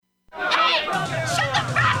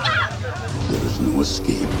no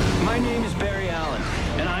escape. My name is Barry Allen,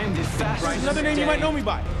 and I am the fastest. Another name you might know me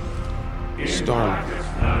by. Star.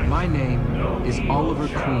 My name is Oliver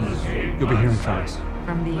Queen. You'll be hearing from us.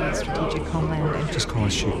 From the Strategic Homeland. Just call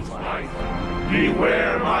us Shield.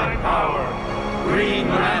 Beware my power. Green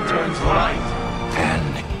Lantern's light.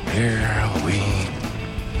 And here we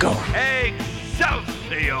go.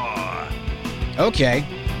 Excelsior! Okay.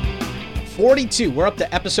 42. We're up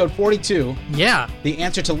to episode 42. Yeah, The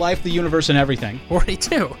answer to life, the universe, and everything.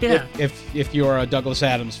 42. Yeah, If you're a Douglas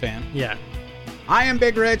Adams fan. yeah. I am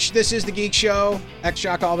Big Rich. This is The Geek Show.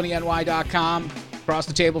 XShockAlbanyNY.com. Across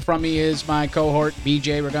the table from me is my cohort,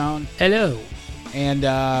 BJ Ragone. Hello. And,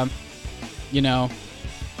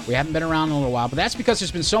 we haven't been around in a little while, but that's because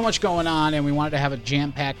there's been so much going on, and we wanted to have a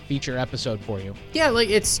jam-packed feature episode for you. Yeah, like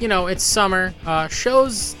it's summer.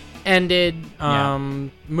 Shows ended.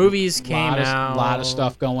 Movies came out. A lot of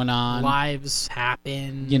stuff going on. Lives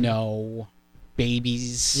happen.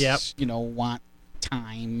 Babies. Yep. Want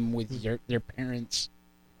time with their parents.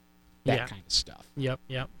 That kind of stuff. Yep.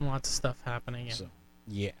 Lots of stuff happening. And So,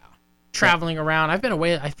 yeah. traveling around. I've been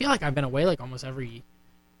away. I feel like I've been away like almost every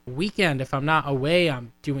weekend. If I'm not away,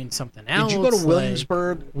 I'm doing something else. Did you go to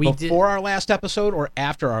Williamsburg we before our last episode or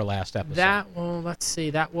after our last episode? Let's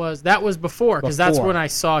see. That was before, because that's when I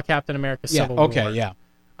saw Captain America Civil War. Okay, yeah.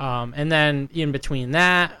 And then in between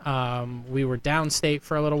that, we were downstate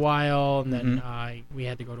for a little while, and then we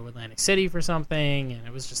had to go to Atlantic City for something, and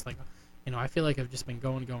it was just like, I feel like I've just been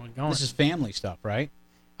going. This is family stuff, right?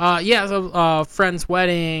 So friend's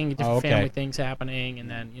wedding, different okay. family things happening, and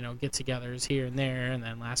then get-togethers here and there, and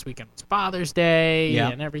then last weekend was Father's Day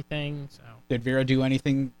and everything. So Did Vera do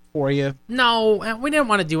anything for you? no, we didn't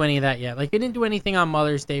want to do any of that yet. Like we didn't do anything on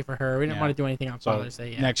Mother's Day for her. We didn't want to do anything on Father's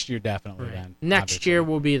Day yet. Next year, definitely. Right. Then Next obviously. year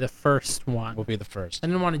will be the first one. will be the first. I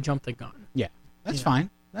didn't want to jump the gun. Yeah, that's Yeah. fine.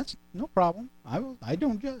 That's no problem. I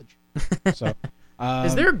don't judge. So,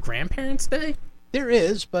 Is there a Grandparents' Day? There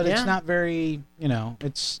is, but it's Yeah. not very.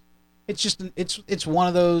 It's just it's one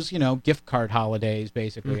of those gift card holidays,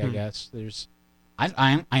 basically. I guess there's.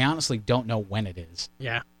 I honestly don't know when it is,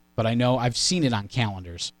 Yeah. but I know I've seen it on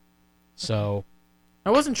calendars. So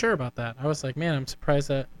I wasn't sure about that. I was like, man, I'm surprised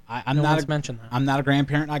that I'm no not one's mentioned that. I'm not a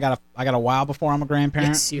grandparent. I got a while before I'm a grandparent.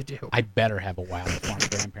 Yes, you do. I better have a while before I'm a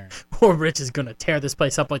grandparent. Poor Rich is gonna tear this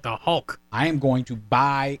place up like the Hulk. I am going to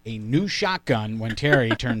buy a new shotgun when Terry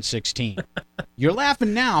turns 16. You're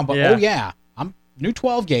laughing now, but Yeah. oh yeah, I'm new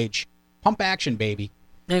 12 gauge, pump action, baby.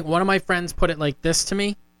 I think one of my friends put it like this to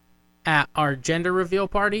me at our gender reveal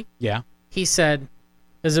party. Yeah, He said,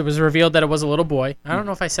 as it was revealed that it was a little boy. I don't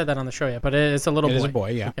know if I said that on the show yet, but it's a little boy. it is a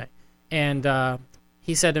boy. Yeah. Okay. And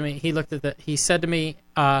he said to me, he said to me,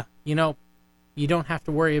 you don't have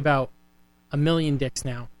to worry about a million dicks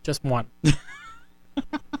now, just one.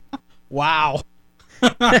 Wow.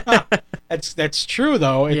 That's true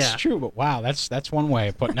though. It's Yeah. true, but wow, that's one way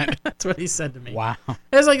of putting it. That's what he said to me. Wow. It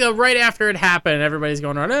was like right after it happened, everybody's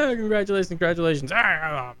going around, oh, congratulations.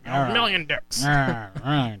 A million dicks.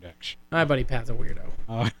 Dicks. My buddy Pat's a weirdo.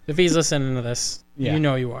 Oh, If he's listening to this, Yeah. you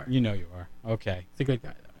know you are. you know you are. Okay. He's a good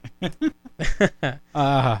guy, though.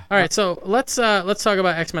 Uh, All right, so let's talk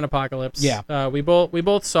about X-Men Apocalypse. Yeah. We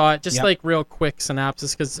both saw it. Just Yep. like real quick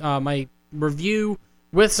synopsis, because my review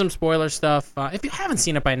with some spoiler stuff. If you haven't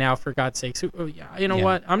seen it by now, for God's sakes, you know Yeah.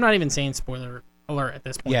 what? I'm not even saying spoiler alert at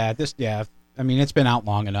this point. yeah. I mean, it's been out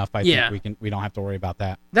long enough. I Yeah. think we don't have to worry about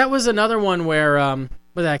that. That was another one where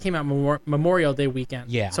that came out Memorial Day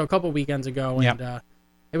weekend. Yeah. So a couple weekends ago, Yep. and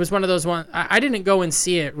it was one of those ones. I didn't go and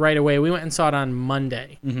see it right away. We went and saw it on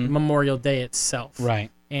Monday, Memorial Day itself.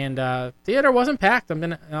 Right. And theater wasn't packed.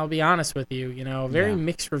 I'll be honest with you. Very Yeah.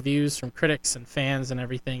 mixed reviews from critics and fans and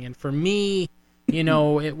everything. And for me,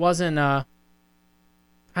 it wasn't. I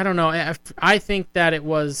don't know. I think that it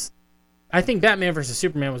was. I think Batman vs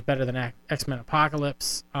Superman was better than X-Men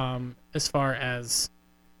Apocalypse as far as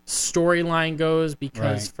storyline goes,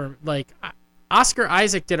 because Oscar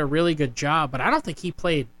Isaac did a really good job, but I don't think he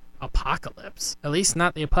played Apocalypse. At least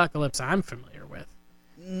not the Apocalypse I'm familiar with.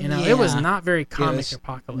 It was not very comic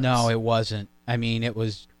Apocalypse. No, it wasn't. I mean, it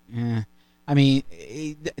was. I mean,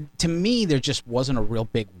 to me, there just wasn't a real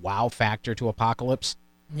big wow factor to Apocalypse.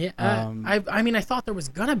 Yeah, I mean, I thought there was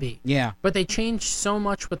gonna be. Yeah. But they changed so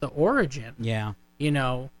much with the origin. Yeah.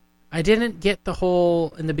 I didn't get the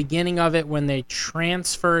whole in the beginning of it when they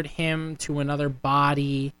transferred him to another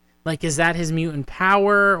body. Like, is that his mutant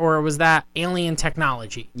power, or was that alien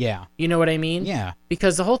technology? Yeah. You know what I mean? Yeah.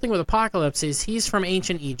 Because the whole thing with Apocalypse is he's from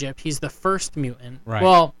ancient Egypt. He's the first mutant. Right.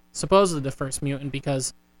 Well, supposedly the first mutant,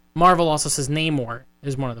 because Marvel also says Namor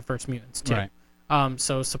is one of the first mutants too. Right.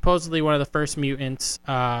 So supposedly one of the first mutants.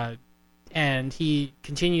 and he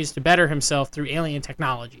continues to better himself through alien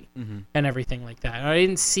technology and everything like that. I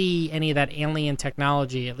didn't see any of that alien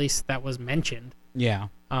technology, at least that was mentioned. Yeah.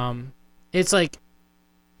 It's like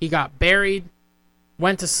he got buried,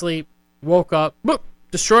 went to sleep, woke up, boop,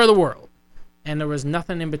 destroy the world. And there was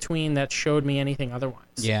nothing in between that showed me anything otherwise.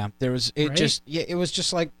 Yeah, there was Right? it was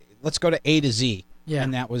just like, let's go to A to Z. Yeah.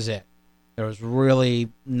 And that was it. There was really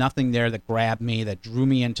nothing there that grabbed me, that drew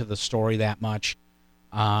me into the story that much.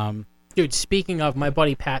 Dude, speaking of, my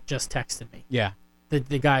buddy Pat just texted me. Yeah.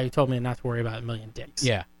 The guy who told me not to worry about a million dicks.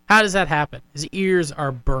 Yeah. How does that happen? His ears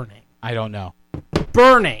are burning. I don't know.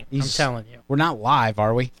 Burning, I'm He's- telling you. We're not live,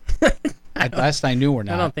 are we? At last I knew we're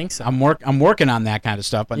not. I don't think so. I'm working on that kind of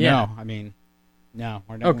stuff, but Yeah. no, I mean, no,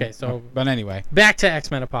 we're not. Okay, so- but anyway, Back to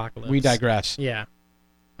X-Men Apocalypse. we digress. Yeah.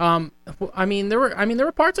 I mean, there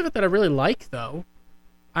were parts of it that I really like, though.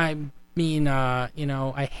 I mean,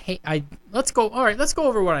 let's go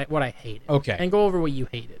over what I hated. Okay. And go over what you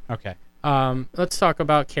hated. Okay. Let's talk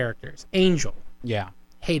about characters. Angel, Yeah.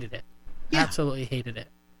 hated it. Yeah. Absolutely hated it.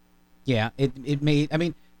 Yeah. It made. I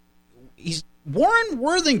mean, he's Warren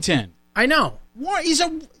Worthington. I know.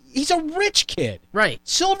 He's a rich kid. Right.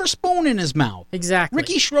 Silver spoon in his mouth. Exactly.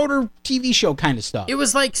 Ricky Schroeder TV show kind of stuff. It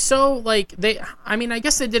was like I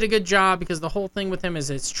guess they did a good job, because the whole thing with him is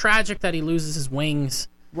it's tragic that he loses his wings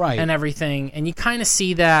right. and everything, and you kind of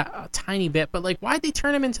see that a tiny bit, but like, why'd they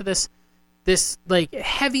turn him into this like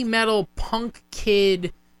heavy metal punk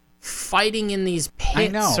kid fighting in these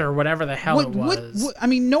pits or whatever the hell it was? I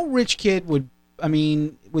mean, no rich kid would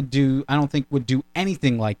do. I don't think would do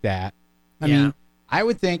anything like that. I Yeah. mean, I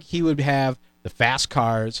would think he would have the fast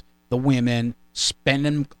cars, the women,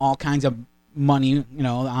 spending all kinds of money,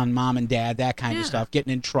 on mom and dad, that kind of stuff,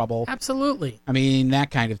 getting in trouble. Absolutely. I mean, that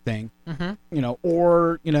kind of thing. Mm-hmm.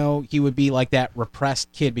 Or he would be like that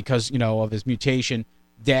repressed kid because of his mutation.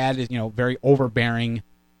 Dad is very overbearing.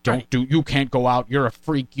 Right. You can't go out. You're a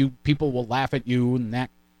freak. People will laugh at you and that.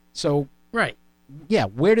 So Right. yeah,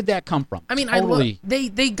 where did that come from? I mean, totally.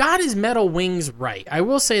 they got his metal wings right. I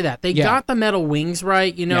will say that. They Yeah. got the metal wings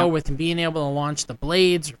right, Yeah. with him being able to launch the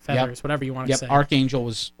blades or feathers, Yep. whatever you want to Yep, say. Archangel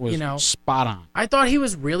was spot on. I thought he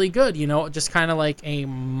was really good, just kind of like a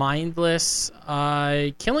mindless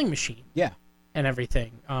killing machine. Yeah. And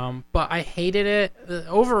everything. But I hated it.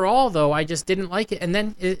 Overall, though, I just didn't like it. And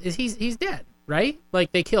then he's dead, right?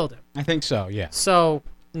 Like, they killed him. I think so, yeah. So,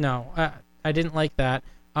 no, I didn't like that.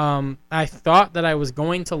 I thought that I was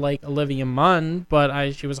going to like Olivia Munn,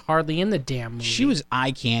 but she was hardly in the damn movie. She was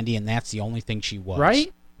eye candy, and that's the only thing she was.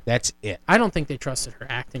 Right? That's it. I don't think they trusted her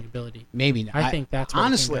acting ability. Maybe not. I think that's what it came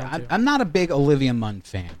honestly. down to. I'm not a big Olivia Munn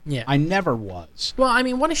fan. Yeah. I never was. Well, I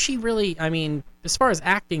mean, what is she really? I mean, as far as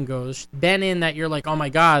acting goes, been in that you're like, oh my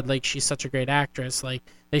god, like she's such a great actress, like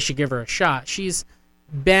they should give her a shot. She's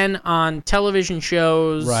been on television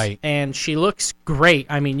shows, Right. And she looks great.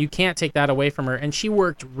 I mean, you can't take that away from her. And she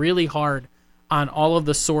worked really hard on all of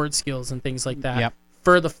the sword skills and things like that. Yep.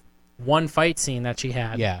 For the one fight scene that she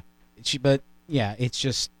had. Yeah. It's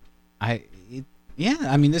just, I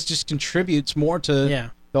mean, this just contributes more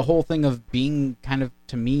to the whole thing of being kind of,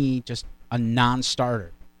 to me, just a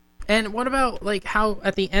non-starter. And what about like how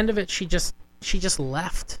at the end of it she just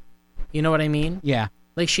left? You know what I mean? Yeah.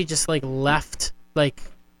 Like she just like left like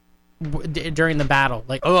during the battle.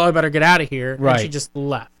 Like, oh, I better get out of here. Right. And she just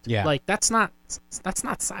left. Yeah. Like that's not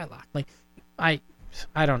Psylocke. Like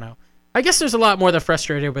I don't know. I guess there's a lot more that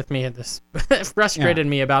frustrated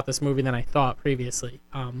me about this movie than I thought previously.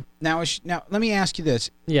 Now let me ask you this.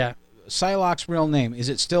 Yeah. Psylocke's real name, is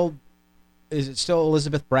it still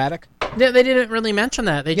Elizabeth Braddock? They didn't really mention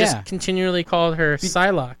that. They Yeah. just continually called her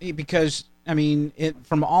Psylocke. Because I mean,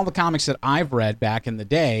 from all the comics that I've read back in the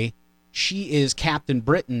day, she is Captain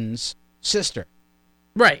Britain's sister.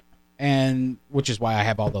 Right. And which is why I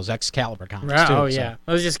have all those Excalibur comics too. Oh, so- yeah.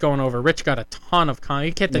 I was just going over. Rich got a ton of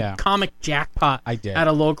comics. He hit the comic jackpot I did. at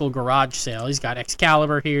a local garage sale. He's got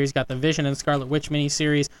Excalibur here. He's got the Vision and Scarlet Witch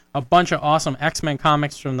miniseries. A bunch of awesome X-Men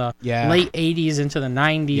comics from the late 80s into the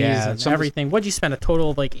 90s and everything. What'd you spend? A total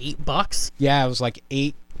of like $8? Yeah, it was like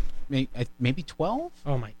 8, maybe 12?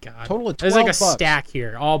 Oh, my God. Total of 12 There's like a bucks. stack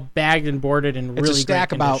here, all bagged and boarded in It's really a stack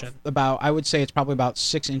great condition. about I would say it's probably about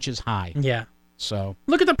 6 inches high. Yeah. So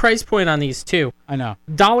Look at the price point on these, too. I know.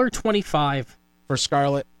 $1.25. For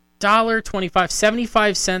Scarlet. $1.25,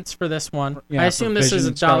 75 cents for this one. Yeah, I assume for this is Vision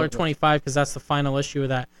and Scarlet $1.25 because that's the final issue of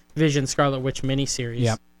that Vision Scarlet Witch miniseries.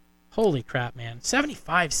 Yep. Holy crap, man!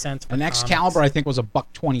 75 cents for An comics. Excalibur I think was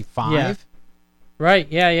 $1.25. Yeah. Right?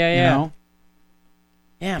 Yeah. You know?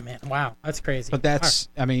 Yeah, man. Wow, that's crazy. But that's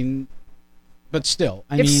I mean but still,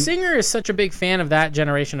 I if mean, Singer is such a big fan of that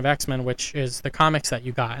generation of X-Men, which is the comics that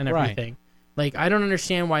you got and Right. everything, like I don't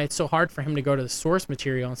understand why it's so hard for him to go to the source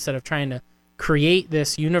material instead of trying to create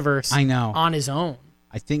this universe I know. on his own.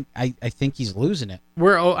 I think he's losing it.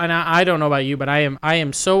 And I don't know about you, but I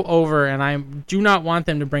am so over, and I do not want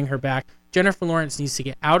them to bring her back. Jennifer Lawrence needs to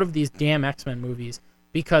get out of these damn X-Men movies,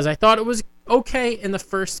 because I thought it was okay in the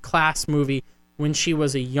First Class movie when she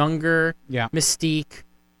was a younger Mystique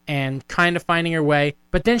and kind of finding her way,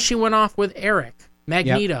 but then she went off with Eric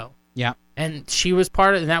Magneto. Yeah. And she was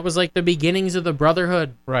part of, and that was like the beginnings of the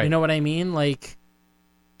Brotherhood. Right. You know what I mean? Like,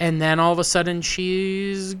 and then all of a sudden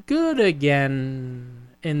she's good again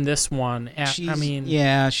in this one.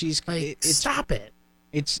 She's like, stop it.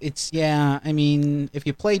 It's I mean, if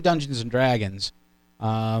you play Dungeons and Dragons,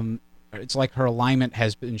 it's like her alignment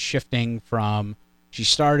has been shifting from, she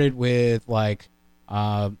started with like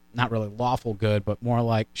not really lawful good, but more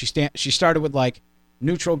like she started with like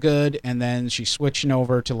neutral good, and then she's switching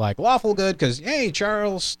over to like lawful good because, hey,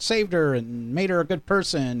 Charles saved her and made her a good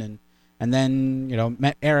person, and then, you know,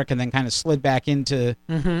 met Eric and then kind of slid back into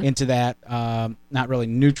that not really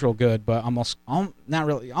neutral good, but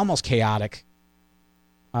almost chaotic.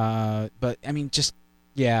 But I mean, just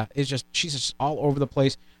she's just all over the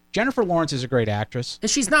place. Jennifer Lawrence is a great actress,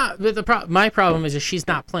 and she's not. My problem is that she's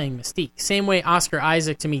not playing Mystique. Same way Oscar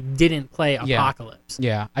Isaac to me didn't play Apocalypse.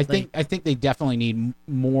 Yeah, I think they definitely need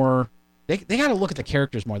more. They got to look at the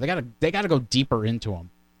characters more. They got to go deeper into them.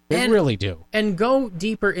 They really do. And go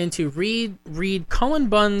deeper into read Cullen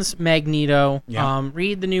Bunn's Magneto. Yeah.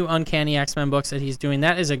 Read the new Uncanny X-Men books that he's doing.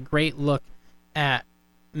 That is a great look at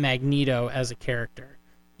Magneto as a character,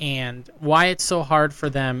 and why it's so hard for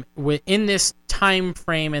them in this time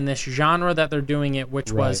frame and this genre that they're doing it,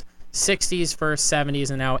 which was 60s first, 70s,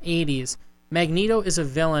 and now 80s. Magneto is a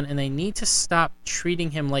villain, and they need to stop treating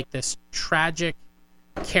him like this tragic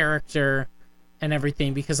character and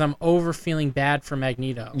everything, because I'm over feeling bad for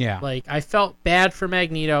Magneto. Yeah. Like, I felt bad for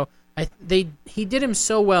Magneto. He did him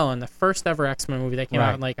so well in the first ever X-Men movie that came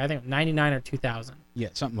out in, like, I think 99 or 2000. Yeah,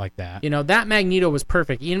 something like that. You know, that Magneto was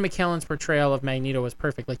perfect. Ian McKellen's portrayal of Magneto was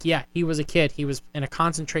perfect. Like, yeah, he was a kid. He was in a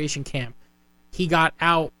concentration camp. He got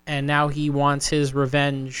out, and now he wants his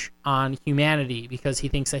revenge on humanity because he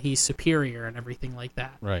thinks that he's superior and everything like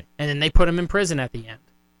that. Right. And then they put him in prison at the end.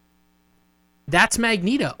 That's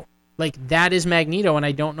Magneto. Like, that is Magneto, and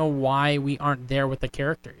I don't know why we aren't there with the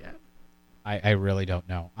character yet. I really don't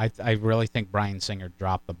know. I really think Bryan Singer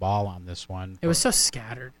dropped the ball on this one. It was so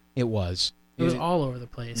scattered. It was. It was all over the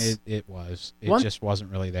place. It was. It just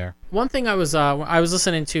wasn't really there. One thing I was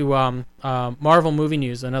listening to Marvel Movie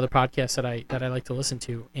News, another podcast that I like to listen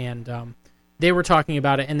to, and they were talking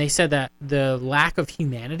about it, and they said that the lack of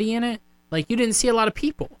humanity in it, like, you didn't see a lot of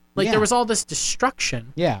people. Like, there was all this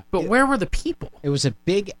destruction. Yeah. But where were the people? It was a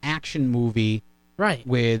big action movie, right,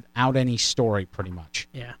 without any story, pretty much.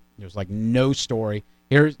 Yeah. There was like no story.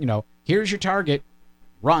 Here's your target,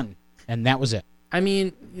 run, and that was it. I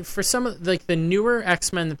mean, for some of like the newer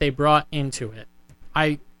X-Men that they brought into it,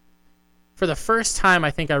 for the first time,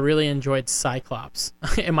 I think I really enjoyed Cyclops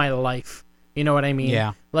in my life. You know what I mean?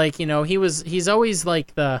 Yeah. Like, you know, he's always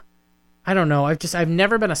like I don't know. I've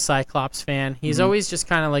never been a Cyclops fan. He's always just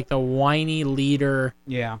kind of like the whiny leader.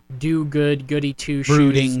 Yeah. Do good, goody two shoes.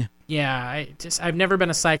 Brooding. Yeah. I've never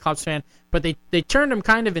been a Cyclops fan, but they turned him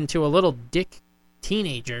kind of into a little dick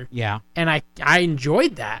teenager. Yeah. And I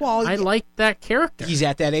enjoyed that. Well, I liked that character. He's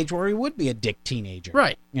at that age where he would be a dick teenager.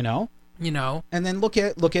 Right. You know? And then look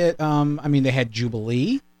at I mean, they had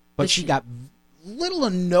Jubilee, but she got little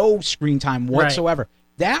to no screen time whatsoever. Right.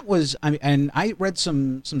 That was, I mean, and I read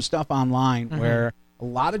some stuff online where a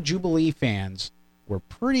lot of Jubilee fans were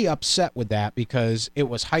pretty upset with that because it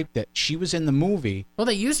was hyped that she was in the movie. Well,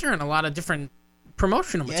 they used her in a lot of different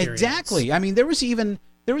promotional materials. Exactly. I mean, there was even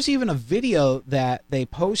a video that they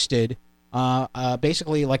posted,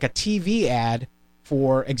 basically like a TV ad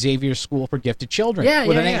for Xavier's School for Gifted Children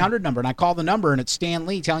with an 800 number, and I call the number and it's Stan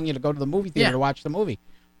Lee telling you to go to the movie theater to watch the movie.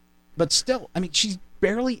 But still, I mean, she's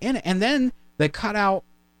barely in it. And then they cut out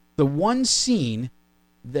the one scene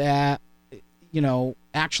that, you know,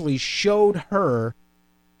 actually showed her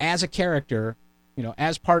as a character, you know,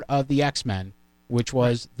 as part of the X-Men, which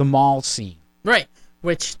was the mall scene. Right.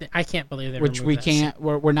 Which I can't believe they removed we that can't,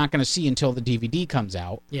 scene. we're not going to see until the DVD comes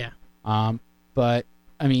out. Yeah. But,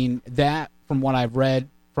 I mean, that, from what I've read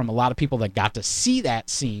from a lot of people that got to see that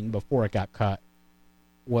scene before it got cut,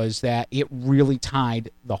 was that it really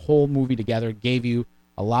tied the whole movie together, gave you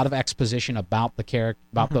a lot of exposition about the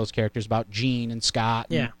those characters, about Jean and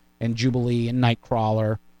Scott and Jubilee and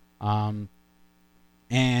Nightcrawler, and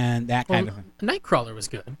that kind of thing. Nightcrawler was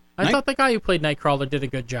good. I thought the guy who played Nightcrawler did a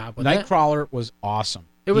good job with it. Nightcrawler was awesome.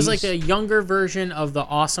 It was like a younger version of the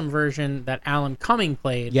awesome version that Alan Cumming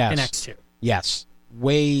played in X2. Yes,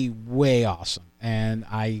 way awesome. And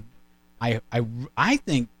I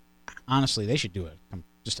think honestly they should do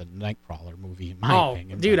just a Nightcrawler movie in my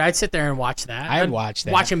opinion. Dude, I'd sit there and watch that. I'd watch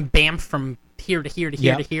that. Watch him bamf from here to here to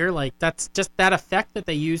here to here. Like that's just that effect that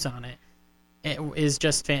they use on it. It is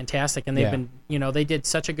just fantastic, and they've been, they did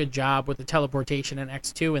such a good job with the teleportation in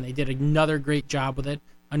X2, and they did another great job with it.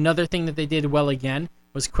 Another thing that they did well again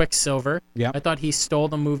was Quicksilver. Yeah, I thought he stole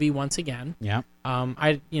the movie once again. Yeah.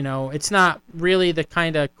 It's not really the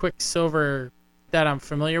kind of Quicksilver that I'm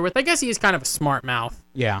familiar with. I guess he's kind of a smart mouth.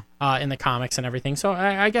 Yeah. In the comics and everything, so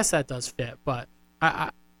I guess that does fit. But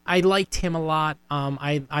I liked him a lot.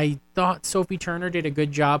 I thought Sophie Turner did a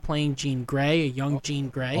good job playing Jean Grey, a young Jean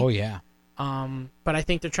Grey. Oh yeah. But I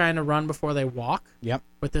think they're trying to run before they walk. Yep.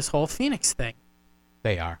 With this whole Phoenix thing.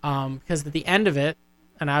 They are. Because at the end of it,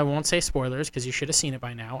 and I won't say spoilers because you should have seen it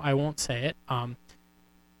by now. I won't say it.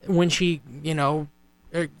 When she,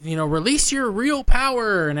 release your real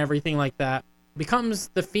power and everything like that, becomes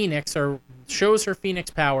the Phoenix or shows her Phoenix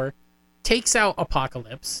power, takes out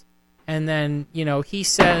Apocalypse, and then he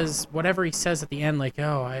says whatever he says at the end, like,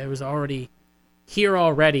 "Oh, I was already here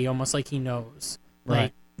already," almost like he knows.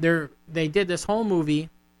 Right. Like they did this whole movie.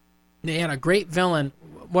 They had a great villain,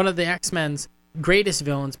 one of the X-Men's greatest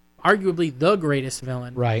villains, arguably the greatest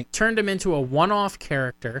villain. Right. Turned him into a one-off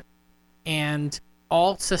character, and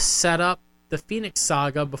all to set up the Phoenix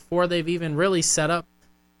Saga before they've even really set up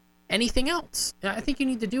anything else. I think you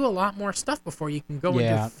need to do a lot more stuff before you can go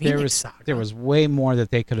into Phoenix Saga. There was way more that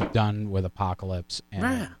they could have done with Apocalypse,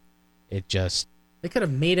 and it just... They could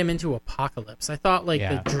have made him into Apocalypse. I thought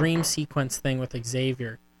the dream sequence thing with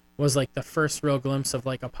Xavier was like the first real glimpse of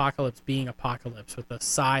like Apocalypse being Apocalypse with the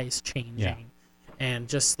size changing and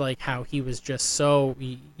just like how he was just so,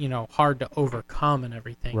 hard to overcome and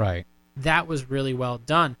everything. Right. That was really well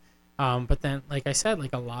done. But then, like I said,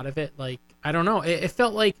 like a lot of it, like, I don't know. It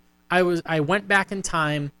felt like I went back in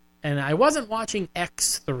time and I wasn't watching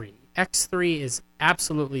X3. X3 is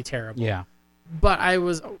absolutely terrible. Yeah. But I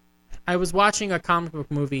was watching a comic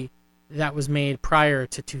book movie that was made prior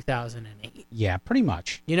to 2008. Yeah, pretty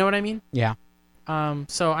much. You know what I mean? Yeah.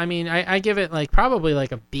 So I mean, I give it like probably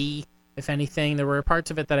like a B, if anything. There were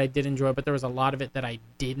parts of it that I did enjoy, but there was a lot of it that I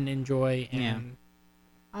didn't enjoy. And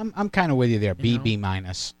I'm kind of with you there. B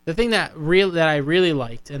minus. The thing that I really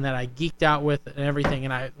liked and that I geeked out with and everything,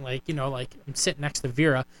 and I like I'm sitting next to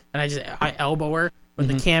Vera and I elbow her with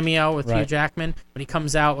the cameo with Hugh Jackman when he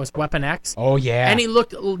comes out was Weapon X. Oh yeah. And he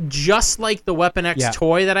looked just like the Weapon X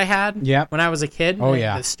toy that I had when I was a kid. Oh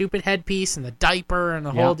yeah. The stupid headpiece and the diaper and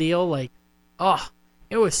the whole deal. Like,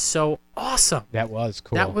 it was so awesome. That was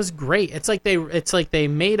cool. That was great. It's like they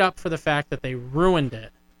made up for the fact that they ruined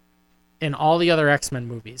it in all the other X-Men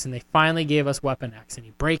movies, and they finally gave us Weapon X, and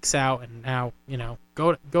he breaks out, and now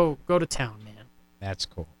go to town, man. That's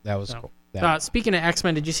cool. That was cool. Speaking of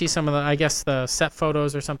X-Men, did you see some of the set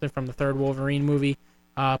photos or something from the third Wolverine movie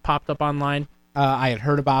popped up online? I had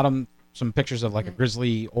heard about them. Some pictures of like a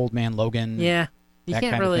grizzly old man Logan. Yeah, you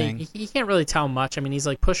can't really tell much. I mean, he's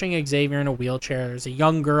like pushing Xavier in a wheelchair. There's a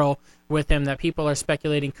young girl with him that people are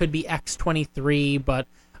speculating could be X-23, but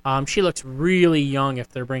she looks really young if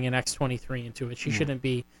they're bringing X-23 into it. She shouldn't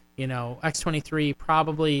be. X-23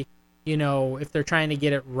 probably. If they're trying to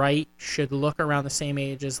get it right, should look around the same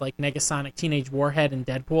age as like Negasonic, Teenage Warhead, and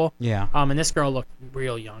Deadpool. Yeah. And this girl looked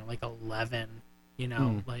real young, like 11.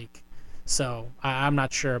 So I'm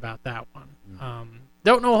not sure about that one.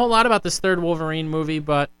 Don't know a whole lot about this third Wolverine movie,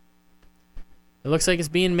 but it looks like it's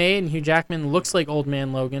being made, and Hugh Jackman looks like Old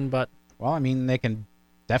Man Logan. But well, I mean, they can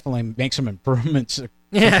definitely make some improvements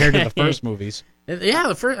compared to the first movies. Yeah,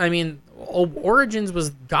 the first. I mean, Origins was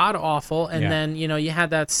god awful, and then you had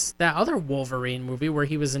that other Wolverine movie where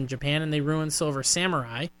he was in Japan and they ruined Silver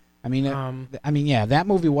Samurai. I mean, that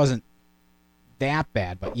movie wasn't that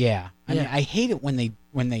bad, but I mean, I hate it when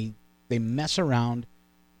they mess around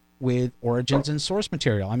with Origins and source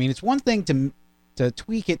material. I mean, it's one thing to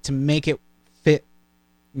tweak it to make it fit,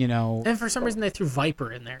 And for some reason they threw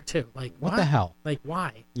Viper in there too. Like what the hell? Like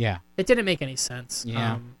why? Yeah, it didn't make any sense.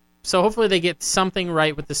 Yeah. So hopefully they get something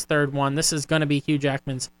right with this third one. This is going to be Hugh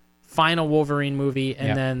Jackman's final Wolverine movie,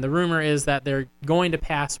 and then the rumor is that they're going to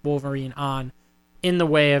pass Wolverine on in the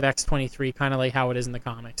way of X-23, kind of like how it is in the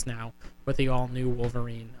comics now with the all-new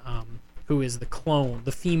Wolverine, who is the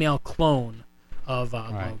female clone of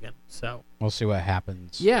Logan. So we'll see what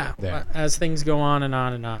happens. Yeah, there. As things go on and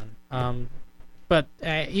on and on. But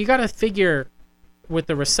you got to figure with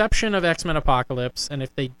the reception of X-Men Apocalypse, and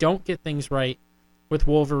if they don't get things right with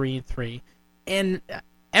Wolverine 3. And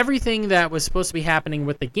everything that was supposed to be happening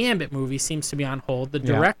with the Gambit movie seems to be on hold. The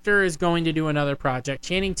director is going to do another project.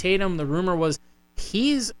 Channing Tatum, the rumor was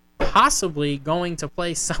he's possibly going to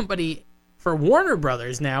play somebody for Warner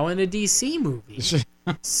Brothers now in a DC movie.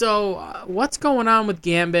 So what's going on with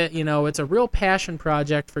Gambit? You know, it's a real passion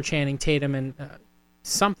project for Channing Tatum, and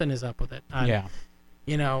something is up with it.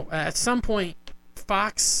 You know, at some point,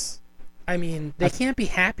 Fox, I mean, they can't be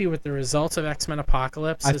happy with the results of X-Men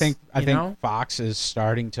Apocalypse. I think Fox is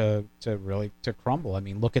starting to really crumble. I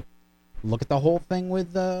mean, look at the whole thing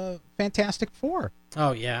with Fantastic Four.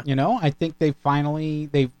 Oh yeah. You know, I think they've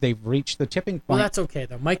reached the tipping point. Well, that's okay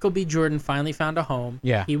though. Michael B. Jordan finally found a home.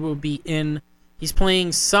 Yeah. He will be he's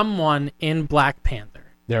playing someone in Black Panther.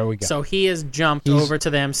 There we go. So he has jumped over to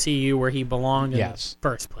the MCU where he belonged in the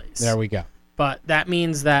first place. There we go. But that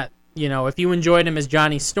means that, you know, if you enjoyed him as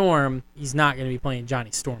Johnny Storm, he's not going to be playing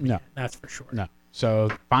Johnny Storm again. That's for sure. No. So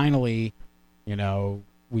finally, you know,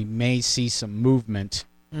 we may see some movement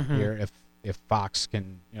here if Fox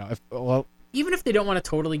can, you know, even if they don't want to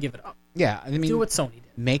totally give it up. Yeah, I mean, do what Sony did.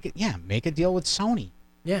 Make a deal with Sony.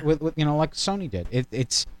 Yeah. With you know, like Sony did.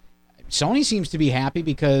 It's Sony seems to be happy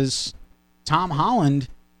because Tom Holland,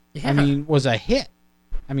 I mean, was a hit.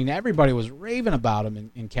 I mean, everybody was raving about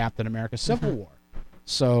him in Captain America Civil War.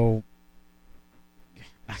 So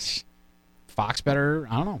Fox better,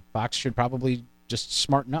 I don't know. Fox should probably just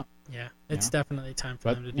smarten up. Yeah, it's definitely time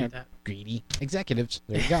for them to do that. Greedy executives.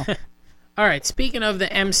 There you go. All right, speaking of the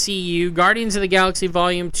MCU, Guardians of the Galaxy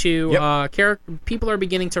Volume 2, people are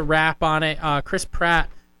beginning to wrap on it. Chris Pratt,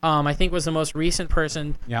 I think, was the most recent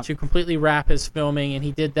person to completely wrap his filming, and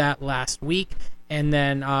he did that last week. And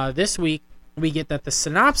then this week, we get that the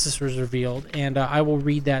synopsis was revealed, and I will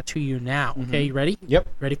read that to you now. Okay, you ready? Yep.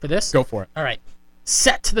 Ready for this? Go for it. All right.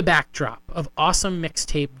 Set to the backdrop of Awesome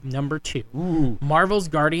Mixtape number 2, Marvel's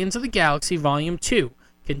Guardians of the Galaxy Volume 2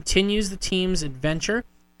 continues the team's adventure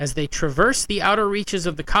as they traverse the outer reaches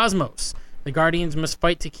of the cosmos. The Guardians must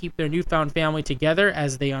fight to keep their newfound family together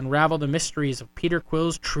as they unravel the mysteries of Peter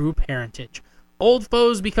Quill's true parentage. Old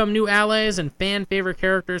foes become new allies, and fan-favorite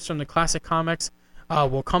characters from the classic comics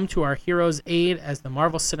will come to our heroes' aid as the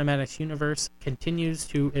Marvel Cinematic Universe continues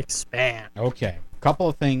to expand. Okay. A couple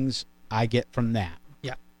of things I get from that.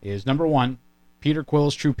 Yeah. Is number one, Peter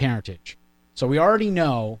Quill's true parentage. So we already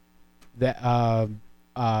know that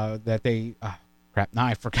that they crap, now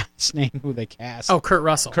I forgot his name, who they cast. Oh, Kurt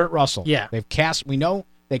Russell. Kurt Russell. Yeah. We know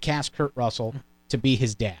they cast Kurt Russell to be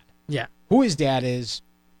his dad. Yeah. Who his dad is,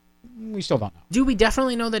 we still don't know. Do we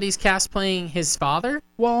definitely know that he's cast playing his father?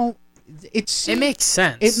 Well, it makes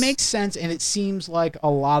sense. It makes sense, and it seems like a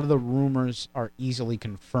lot of the rumors are easily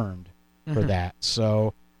confirmed for that.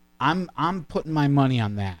 So I'm putting my money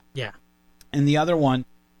on that. Yeah. And the other one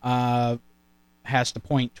has to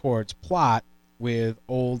point towards plot with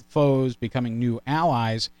old foes becoming new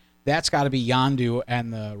allies. That's got to be Yondu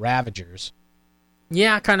and the Ravagers.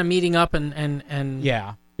 Yeah, kind of meeting up and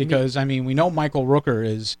yeah, because I mean we know Michael Rooker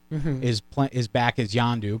is back as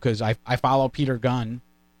Yondu because I follow Peter Gunn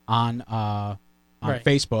on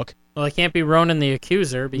Facebook. Well, it can't be Ronan the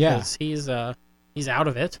Accuser because he's out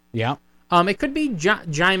of it. Yeah. It could be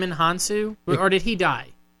Jaimin Hansu, or did he die?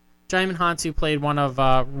 Jaimin Hansu played one of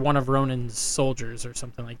Ronan's soldiers or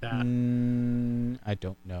something like that. I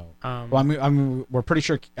don't know. Well, I mean, we're pretty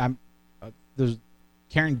sure. There's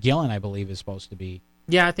Karen Gillan, I believe, is supposed to be.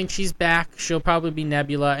 Yeah, I think she's back. She'll probably be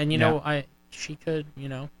Nebula, and she could,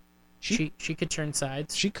 she could turn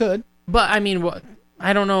sides. She could, but I mean,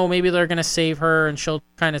 I don't know. Maybe they're gonna save her, and she'll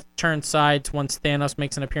kind of turn sides once Thanos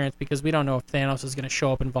makes an appearance, because we don't know if Thanos is gonna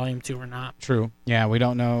show up in Volume 2 or not. True. Yeah, we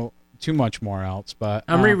don't know too much more else, but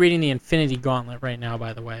I'm rereading the Infinity Gauntlet right now,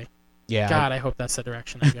 by the way. Yeah. God, I hope that's the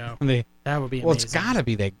direction they go. That would be amazing. Well, it's gotta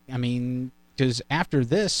be. I mean, because after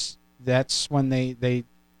this, that's when they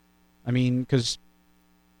I mean, because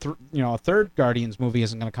a third Guardians movie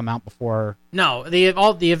isn't going to come out before. No,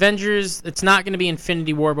 the Avengers. It's not going to be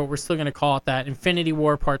Infinity War, but we're still going to call it that. Infinity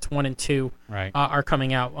War Parts 1 and 2 are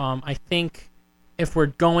coming out. I think if we're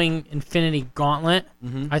going Infinity Gauntlet,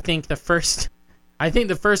 I think the first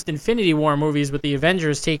Infinity War movie is with the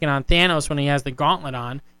Avengers taking on Thanos when he has the gauntlet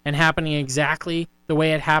on, and happening exactly the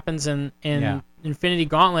way it happens in Infinity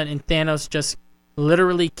Gauntlet, and Thanos just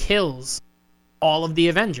literally kills all of the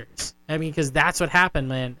Avengers. I mean, because that's what happened,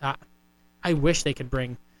 man. I wish they could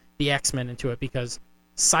bring the X-Men into it, because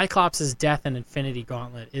Cyclops' death in Infinity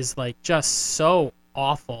Gauntlet is like just so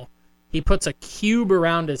awful. He puts a cube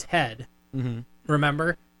around his head,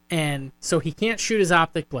 remember? And so he can't shoot his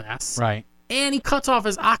optic blasts. Right. And he cuts off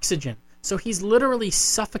his oxygen. So he's literally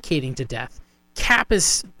suffocating to death. Cap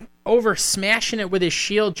is over smashing it with his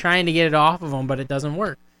shield trying to get it off of him, but it doesn't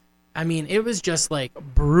work. I mean, it was just like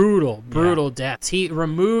brutal deaths. He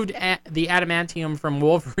removed the adamantium from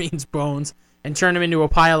Wolverine's bones and turned him into a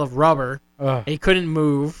pile of rubber. Ugh. He couldn't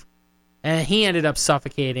move, and he ended up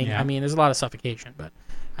suffocating. Yeah. I mean, there's a lot of suffocation, but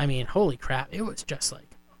I mean, holy crap, it was just like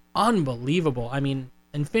unbelievable. I mean,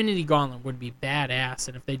 Infinity Gauntlet would be badass,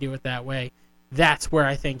 and if they do it that way, that's where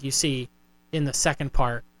I think you see in the second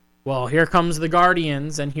part, well, here comes the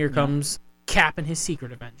Guardians, and here comes Cap and his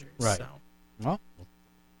Secret Avengers. Right. So, Well,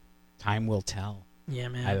 time will tell. yeah,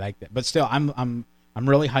 man. I like that, but still, I'm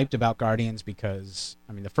really hyped about Guardians because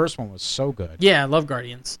I mean the first one was so good. Yeah, I love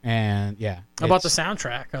Guardians. And yeah, How about the it's-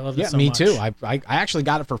 soundtrack? I love Yeah, it so me much. too. I actually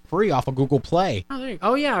got it for free off of Google Play. Oh, there you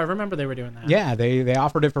go. Oh, yeah, I remember they were doing that. Yeah, they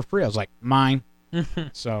offered it for free. I was like, mine.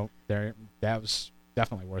 So that was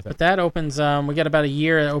definitely worth But it. that opens, we got about a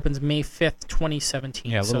year. It opens May 5th,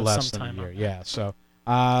 2017. Yeah, a little so less than sometime a year. on Yeah. So,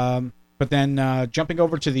 but then jumping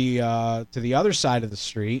over to the other side of the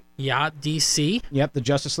street. Yeah, DC. Yep, the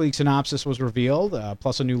Justice League synopsis was revealed,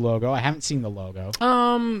 plus a new logo. I haven't seen the logo.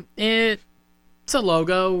 It's a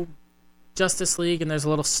logo, Justice League, and there's a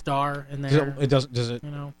little star in there. It doesn't. Does it?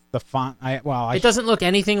 You know, The font. it doesn't look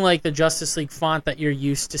anything like the Justice League font that you're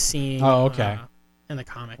used to seeing. Oh, okay. In the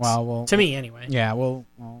comics. Well, to me anyway. Yeah. Well,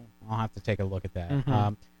 I'll have to take a look at that.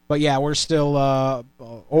 Mhm. But yeah, we're still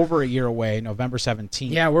over a year away, November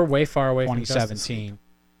 17th. Yeah, we're way far away from Justice League.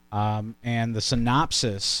 2017. And the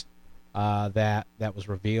synopsis that was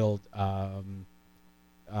revealed. I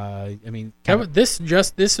mean, This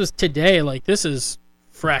was today. Like, this is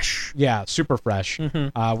fresh. yeah, super fresh.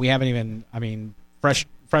 Mhm. We haven't even. I mean, fresh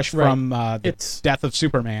Right. from the It's- death of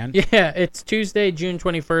Superman. Yeah, it's Tuesday, June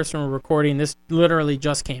 21st when we're recording. This literally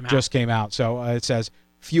just came out. Just came out. So it says,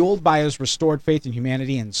 fueled by his restored faith in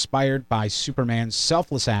humanity and inspired by Superman's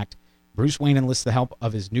selfless act, Bruce Wayne enlists the help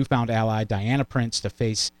of his newfound ally, Diana Prince, to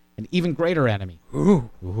face an even greater enemy.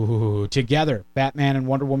 Ooh. Together, Batman and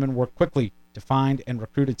Wonder Woman work quickly to find and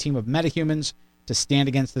recruit a team of metahumans to stand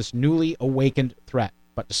against this newly awakened threat.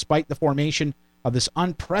 But despite the formation of this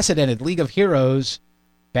unprecedented League of Heroes,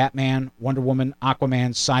 Batman, Wonder Woman,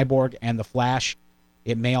 Aquaman, Cyborg, and the Flash,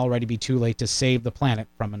 it may already be too late to save the planet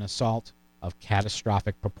from an assault of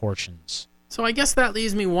catastrophic proportions. So I guess that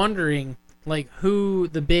leaves me wondering, like, who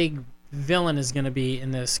the big villain is going to be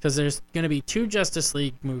in this, because there's going to be 2 Justice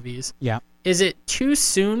League movies. Yeah. Is it too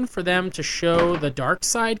soon for them to show the dark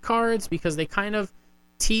side cards, because they kind of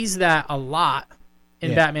tease that a lot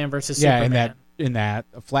in Yeah. Batman versus Yeah, Superman? in that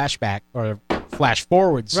flashback or flash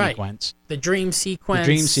forward Right. sequence. The dream sequence. The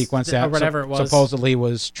dream sequence or that whatever it was. supposedly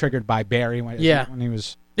was triggered by Barry when Yeah. he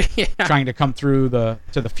was Yeah. trying to come through to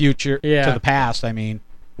the future, Yeah. to the past, I mean,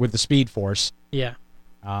 with the Speed Force. Yeah.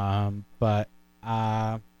 But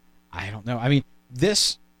I don't know. I mean,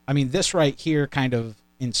 this right here kind of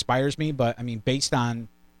inspires me, but I mean, based on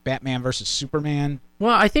Batman versus Superman,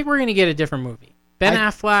 Well, I think we're going to get a different movie. Ben I-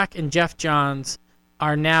 Affleck and Jeff Johns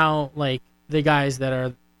are now, like, the guys that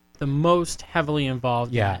are the most heavily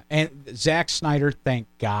involved in it. and Zack Snyder, thank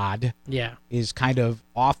God, Yeah. is kind of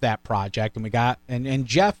off that project, and we got and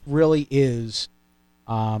Jeff really is,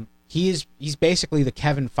 he's basically the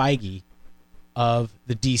Kevin Feige of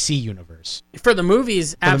the DC universe. For the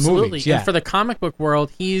movies, absolutely. movies, yeah. And for the comic book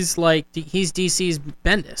world, he's DC's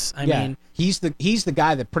Bendis. I mean, he's the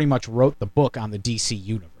guy that pretty much wrote the book on the DC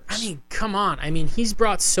universe. I mean, come on. I mean, he's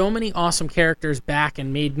brought so many awesome characters back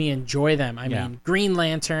and made me enjoy them. I Yeah. mean, Green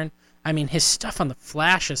Lantern. I mean, his stuff on the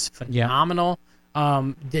Flash is phenomenal.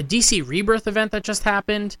 The DC Rebirth event that just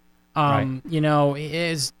happened, Right. you know,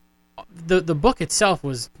 is the book itself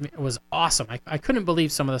was awesome. I couldn't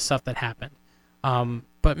believe some of the stuff that happened.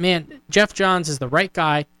 But man, Jeff Johns is the right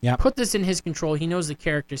guy. Yep. Put this in his control. He knows the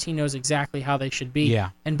characters. He knows exactly how they should be.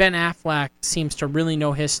 Yeah. And Ben Affleck seems to really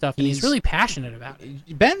know his stuff, and he's He's- really passionate about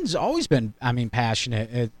it. Ben's always been, I mean,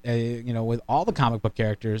 passionate, with all the comic book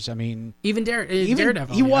characters. I mean, Even even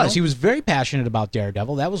Daredevil. he you was. know? He was very passionate about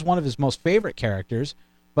Daredevil. That was one of his most favorite characters.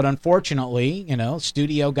 But unfortunately,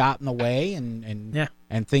 studio got in the way, and Yeah.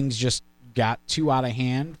 and things just got too out of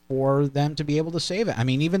hand for them to be able to save it. I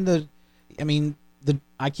mean,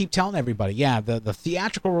 I keep telling everybody, the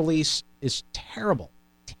theatrical release is terrible.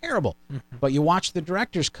 But you watch the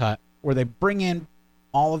director's cut where they bring in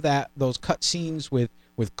all of those cut scenes with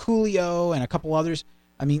Coolio and a couple others.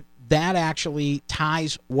 I mean, that actually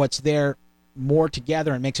ties what's there more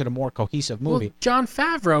together and makes it a more cohesive movie. Well, Jon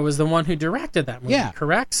Favreau is the one who directed that movie, Yeah.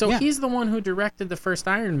 correct? So Yeah. he's the one who directed the first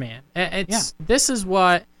Iron Man. This is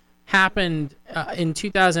what happened in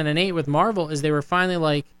 2008 with Marvel, is they were finally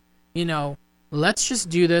like, let's just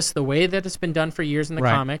do this the way that it's been done for years in the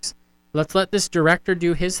Right. comics. Let's let this director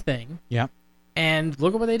do his thing. Yep. And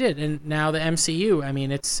look at what they did. And now the MCU, I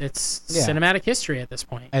mean, it's cinematic history at this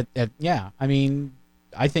point. Yeah. I mean,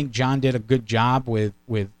 I think John did a good job with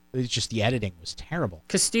it's just the editing was terrible.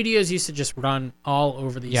 Because studios used to just run all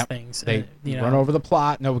over these things. They run over the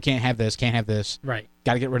plot. No, we can't have this. Can't have this. Right.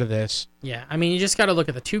 Got to get rid of this. Yeah. I mean, you just got to look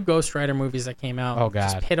at the 2 Ghost Rider movies that came out. Oh, God.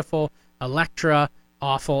 Just pitiful. Elektra,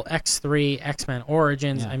 awful. X3, X-Men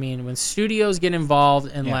Origins. Yeah. I mean, when studios get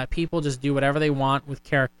involved and let people just do whatever they want with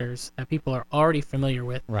characters that people are already familiar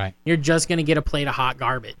with, Right. you're just going to get a plate of hot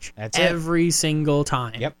garbage. That's it. every single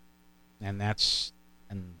time. Yep. And that's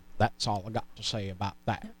all I got to say about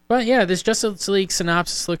that. But yeah, this Justice League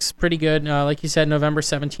synopsis looks pretty good. Like you said, November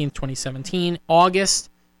 17th, 2017.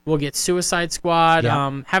 August, we'll get Suicide Squad.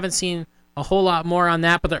 Yep. Haven't seen a whole lot more on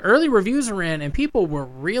that, but the early reviews are in, and people were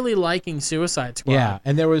really liking Suicide Squad. Yeah,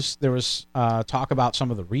 and there was talk about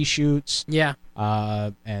some of the reshoots. Yeah.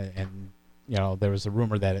 And you know, there was a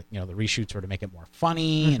rumor that the reshoots were to make it more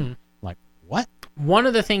funny, and like, what? One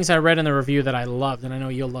of the things I read in the review that I loved, and I know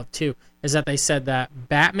you'll love too, is that they said that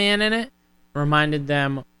Batman in it reminded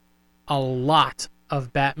them a lot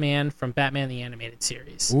of Batman from Batman the Animated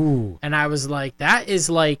Series. Ooh. And I was like, that is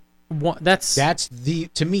like,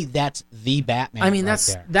 to me that's the Batman. I mean,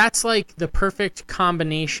 right that's like the perfect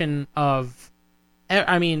combination of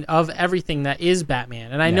everything that is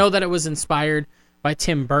Batman. And I know that it was inspired by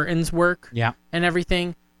Tim Burton's work and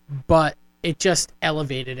everything, but it just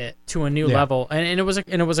elevated it to a new level. And it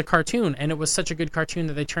was a cartoon, and it was such a good cartoon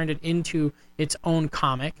that they turned it into its own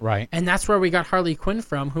comic. Right. And that's where we got Harley Quinn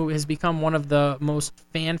from, who has become one of the most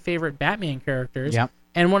fan favorite Batman characters. Yep.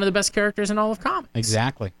 And one of the best characters in all of comics.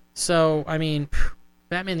 Exactly. So, I mean,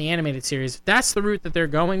 Batman the Animated Series, if that's the route that they're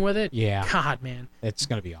going with it. Yeah. God, man. It's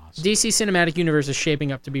going to be awesome. DC Cinematic Universe is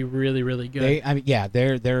shaping up to be really, really good.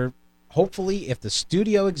 They're hopefully, if the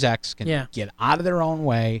studio execs can get out of their own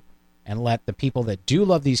way and let the people that do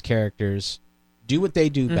love these characters do what they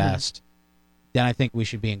do best, then I think we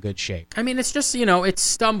should be in good shape. I mean, it's just, it's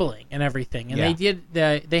stumbling and everything. And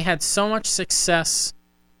they had so much success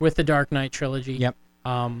with the Dark Knight trilogy. Yep.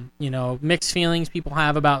 Mixed feelings people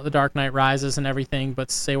have about The Dark Knight Rises and everything, but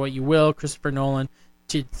say what you will, Christopher Nolan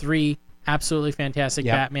did 3 absolutely fantastic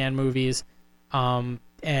Batman movies. And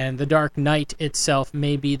The Dark Knight itself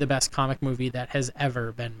may be the best comic movie that has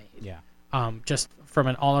ever been made. Yeah. Just from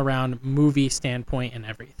an all-around movie standpoint and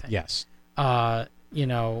everything. Yes. Then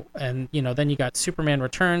you got Superman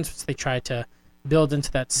Returns, which they tried to build into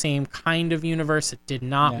that same kind of universe. It did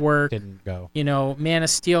not work. Didn't go. Man of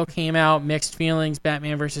Steel came out, mixed feelings.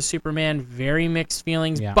 Batman versus Superman, very mixed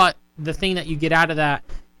feelings. Yeah. But the thing that you get out of that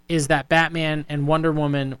is that Batman and Wonder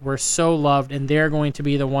Woman were so loved, and they're going to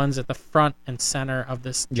be the ones at the front and center of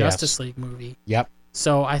this Justice League movie. Yep.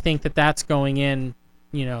 So I think that that's going in,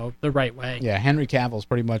 the right way. Yeah, Henry Cavill's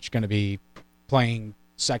pretty much going to be playing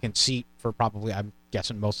second seat for probably, I'm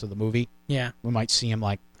guessing, most of the movie. Yeah. We might see him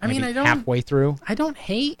maybe halfway through. I don't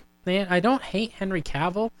hate Henry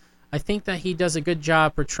Cavill. I think that he does a good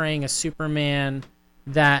job portraying a Superman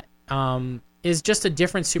that is just a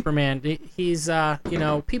different Superman. He's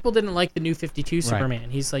people didn't like the New 52 Superman.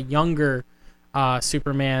 Right. He's a younger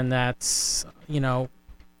Superman that's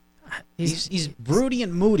he's broody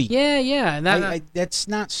and moody. Yeah, and that's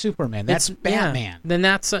not Superman. That's Batman. Yeah. Then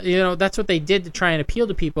that's that's what they did to try and appeal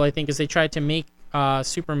to people. I think is they tried to make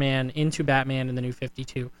Superman into Batman in the New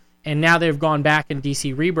 52, and now they've gone back in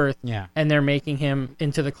DC Rebirth, and they're making him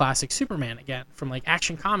into the classic Superman again from like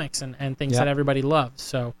Action Comics and things that everybody loves.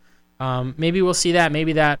 So maybe we'll see that.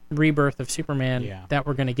 Maybe that rebirth of Superman that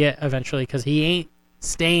we're gonna get eventually, because he ain't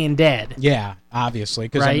staying dead. Yeah, obviously,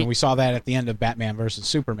 because we saw that at the end of Batman versus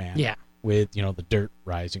Superman. Yeah, with the dirt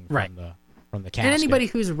rising from the casket. And anybody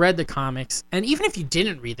who's read the comics, and even if you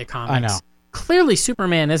didn't read the comics, I know. Clearly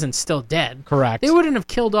Superman isn't still dead. Correct. They wouldn't have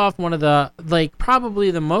killed off one of the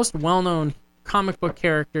probably the most well-known comic book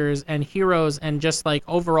characters and heroes and just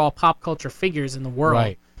overall pop culture figures in the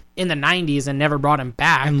world in the 90s and never brought him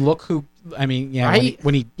back. And look who, when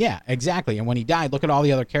he exactly. And when he died, look at all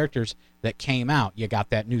the other characters that came out. You got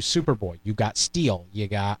that new Superboy. You got Steel. You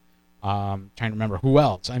got, trying to remember who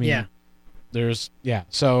else. There's,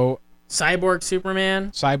 so. Cyborg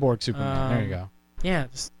Superman. There you go. Yeah,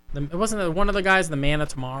 it wasn't one of the guys, the Man of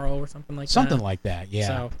Tomorrow or something like that. Something like that, yeah.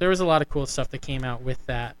 So there was a lot of cool stuff that came out with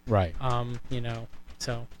that. Right.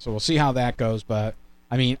 So we'll see how that goes, but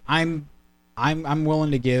I'm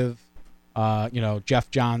willing to give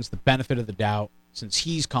Jeff Johns the benefit of the doubt, since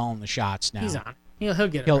he's calling the shots now. He's on. He'll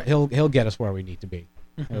get it. He'll get us where we need to be.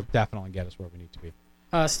 He'll definitely get us where we need to be.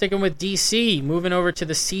 Sticking with DC, moving over to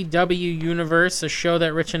the CW universe, a show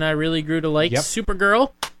that Rich and I really grew to like.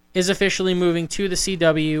 Supergirl is officially moving to the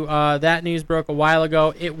CW. That news broke a while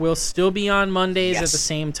ago. It will still be on Mondays at the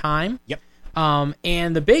same time. Yep.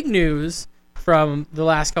 And the big news from the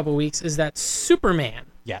last couple weeks is that Superman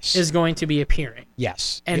is going to be appearing.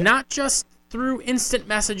 Yes. And not just through instant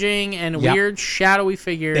messaging and weird shadowy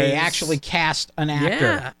figures. They actually cast an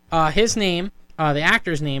actor. Yeah. His name, the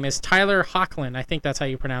actor's name is Tyler Hoechlin. I think that's how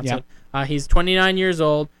you pronounce it. He's 29 years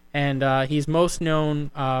old, and he's most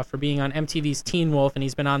known for being on MTV's Teen Wolf, and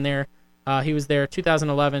he's been on there. He was there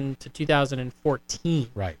 2011 to 2014.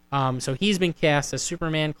 Right. So he's been cast as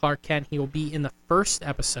Superman Clark Kent. He will be in the first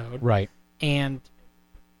episode. Right. And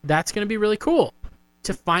that's going to be really cool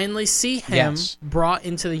to finally see him brought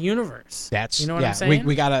into the universe. That's you know what I'm saying?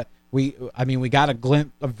 We got a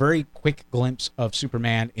very quick glimpse of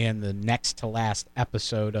Superman in the next to last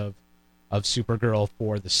episode of Supergirl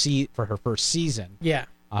for her first season. Yeah.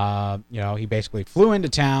 He basically flew into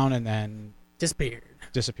town and then disappeared.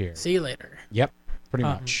 See you later. Yep. Pretty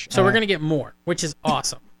much. So we're gonna get more, which is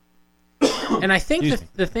awesome. And I think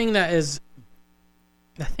the thing that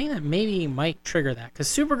maybe might trigger that, because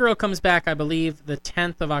Supergirl comes back, I believe, the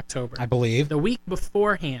 10th of October. I believe. The week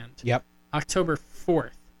beforehand, Yep. October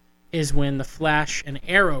 4th, is when The Flash and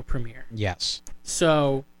Arrow premiere. Yes.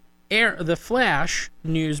 So, The Flash,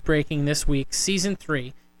 news breaking this week, Season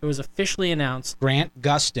 3, it was officially announced. Grant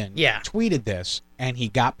Gustin tweeted this, and he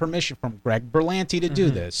got permission from Greg Berlanti to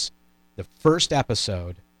do this. The first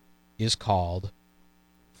episode is called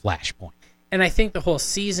Flashpoint. And I think the whole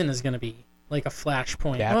season is going to be like a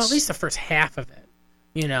Flashpoint. Well, at least the first half of it,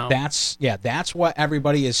 you know. That's what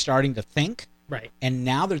everybody is starting to think. Right. And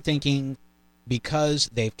now they're thinking, because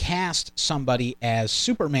they've cast somebody as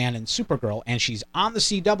Superman and Supergirl, and she's on the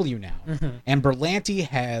CW now, and Berlanti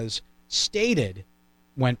has stated,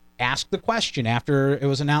 when asked the question after it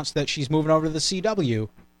was announced that she's moving over to the CW,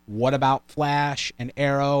 what about Flash and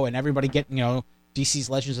Arrow and everybody getting, DC's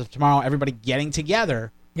Legends of Tomorrow, everybody getting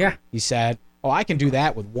together? Yeah. He said, I can do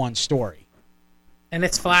that with one story. And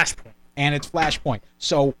it's Flashpoint.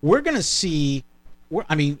 So we're going to see,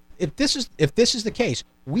 if this is the case,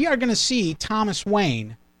 we are going to see Thomas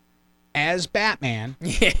Wayne as Batman.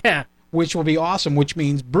 Yeah. Which will be awesome, which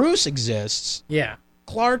means Bruce exists. Yeah.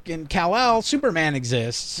 Clark and Kal-El, Superman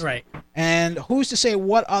exists. Right. And who's to say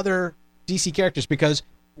what other DC characters, because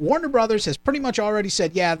Warner Brothers has pretty much already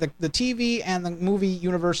said, the TV and the movie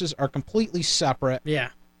universes are completely separate. Yeah.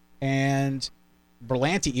 And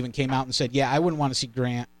Berlanti even came out and said, I wouldn't want to see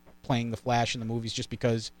Grant playing the Flash in the movies just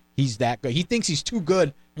because he's that good. He thinks he's too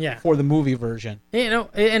good for the movie version.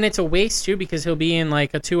 And it's a waste, too, because he'll be in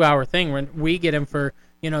like a 2-hour thing when we get him for,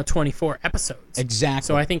 24 episodes. Exactly.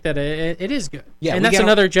 So I think that it is good. Yeah, and that's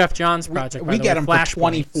another Jeff Johns project. We get him for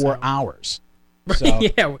 24 hours. So, you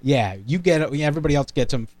get it. Everybody else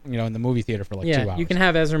gets him, in the movie theater for 2 hours. You can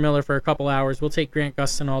have Ezra Miller for a couple hours. We'll take Grant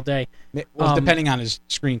Gustin all day. Well, depending on his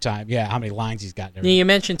screen time, how many lines he's got. You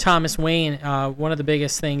mentioned Thomas Wayne. One of the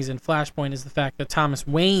biggest things in Flashpoint is the fact that Thomas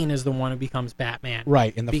Wayne is the one who becomes Batman.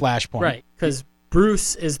 Right, in the Flashpoint. Right, because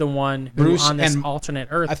Bruce is the one who on this alternate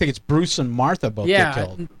Earth. I think it's Bruce and Martha both get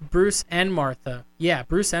killed. Bruce and Martha. Yeah,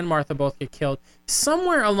 Bruce and Martha both get killed.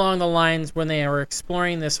 Somewhere along the lines when they are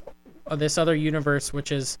exploring this other universe,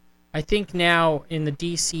 which is, I think now in the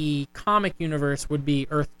DC comic universe would be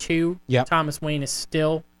Earth 2. Yep. Thomas Wayne is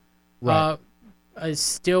still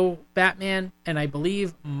Batman, and I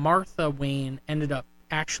believe Martha Wayne ended up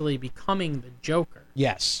actually becoming the Joker.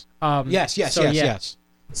 Yes. Yes.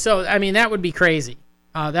 So, that would be crazy.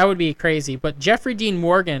 But Jeffrey Dean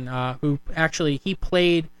Morgan, who actually, he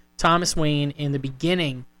played Thomas Wayne in the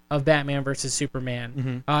beginning of Batman vs.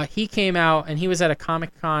 Superman. He came out, and he was at a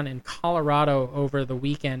Comic-Con in Colorado over the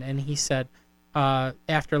weekend, and he said,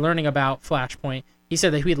 after learning about Flashpoint, he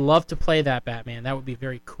said that he'd love to play that Batman. That would be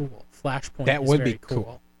very cool. Flashpoint that would be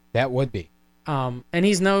cool. That would be. And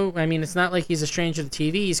he's it's not like he's a stranger to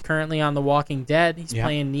TV. He's currently on The Walking Dead. He's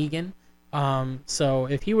playing Negan. So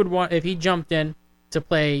if he jumped in to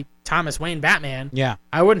play Thomas Wayne Batman,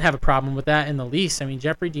 I wouldn't have a problem with that in the least.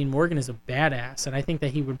 Jeffrey Dean Morgan is a badass, and I think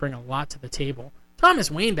that he would bring a lot to the table. Thomas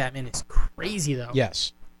Wayne Batman is crazy, though.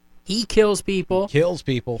 Yes. He kills people.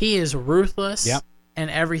 He is ruthless. Yep. And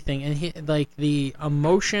everything. And the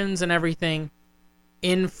emotions and everything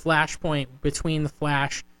in Flashpoint between the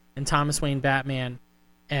Flash and Thomas Wayne Batman.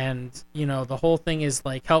 And, the whole thing is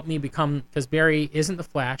help me become, because Barry isn't the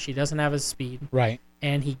Flash. He doesn't have his speed. Right.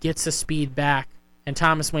 And he gets the speed back. And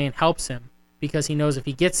Thomas Wayne helps him because he knows if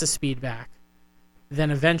he gets the speed back,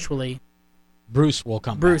 then eventually Bruce will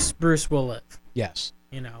come back. Bruce will live. Yes.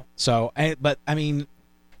 So, but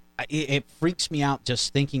it freaks me out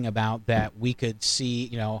just thinking about that we could see,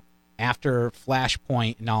 after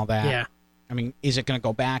Flashpoint and all that. Yeah. I mean, is it going to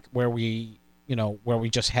go back where we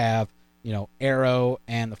just have, Arrow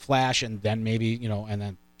and the Flash, and then maybe, and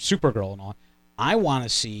then Supergirl and all. I want to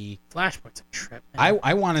see Flashpoint's a trip. Man.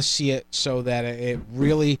 I want to see it so that it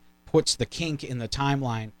really puts the kink in the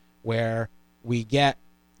timeline where we get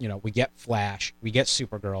Flash, we get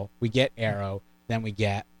Supergirl, we get Arrow, then we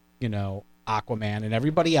get, Aquaman and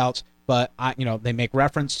everybody else. But they make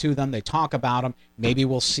reference to them, they talk about them. Maybe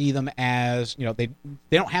we'll see them as, they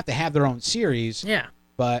don't have to have their own series. Yeah.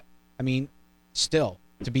 But I mean, still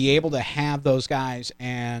to be able to have those guys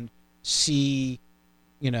and see,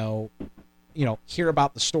 hear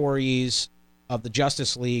about the stories of the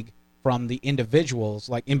Justice League from the individuals,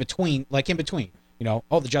 like in between.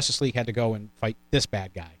 The Justice League had to go and fight this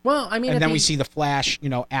bad guy. Well, I mean, and then we see the Flash,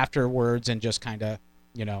 afterwards, and just kind of,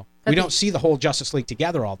 we don't see the whole Justice League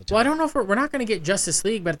together all the time. Well, I don't know if we're not going to get Justice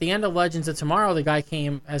League, but at the end of Legends of Tomorrow, the guy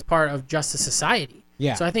came as part of Justice Society.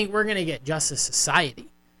 Yeah. So I think we're going to get Justice Society.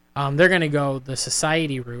 They're going to go the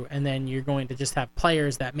Society route, and then you're going to just have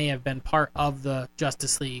players that may have been part of the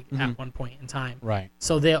Justice League at one point in time. Right.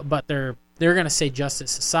 So they're going to say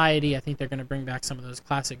Justice Society. I think they're going to bring back some of those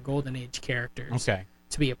classic Golden Age characters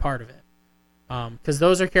to be a part of it. Because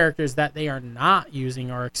those are characters that they are not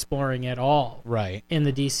using or exploring at all in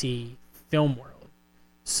the DC film world.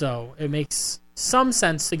 So it makes some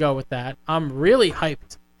sense to go with that. I'm really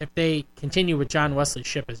hyped if they continue with John Wesley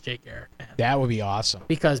Shipp as Jay Garrick. Man. That would be awesome.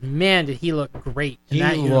 Because, man, did he look great in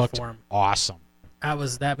that uniform. He looked awesome.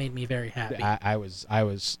 That made me very happy. I was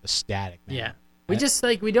ecstatic, man. Yeah.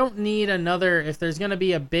 We don't need another, if there's going to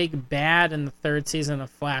be a big bad in the third season of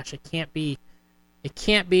Flash, it can't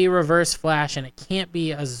be Reverse Flash, and it can't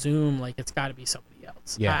be a Zoom. Like, it's got to be somebody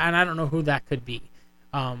else. Yeah. And I don't know who that could be.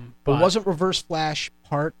 But wasn't Reverse Flash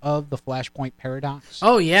part of the Flashpoint paradox?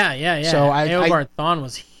 Oh yeah. So Eobard Thawne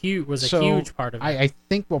was huge. A huge part of it. I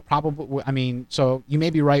think we'll probably. I mean, so you may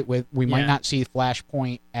be right with we might not see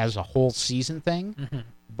Flashpoint as a whole season thing,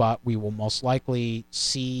 but we will most likely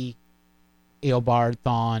see Eobard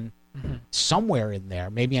Thawne somewhere in there,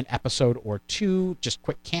 maybe an episode or two, just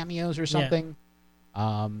quick cameos or something.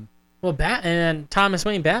 Yeah. Well, and Thomas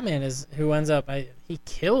Wayne Batman is who ends up. He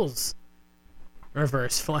kills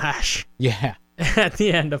Reverse Flash. Yeah. At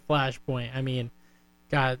the end of Flashpoint. I mean,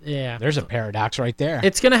 God, yeah. There's a paradox right there.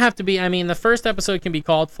 It's going to have to be, I mean, the first episode can be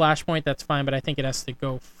called Flashpoint, that's fine, but I think it has to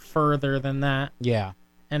go further than that. Yeah.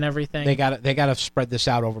 And everything. They got to spread this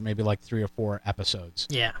out over maybe like 3 or 4 episodes.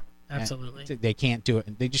 Yeah, absolutely. And they can't do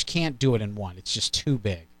it. They just can't do it in one. It's just too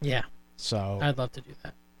big. Yeah. So I'd love to do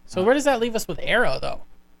that. So where does that leave us with Arrow, though?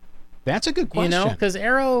 That's a good question. Because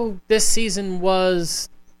Arrow this season was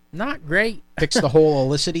not great. Fix the whole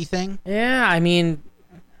Olicity thing. Yeah, I mean,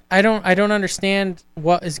 I don't understand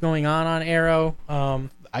what is going on Arrow.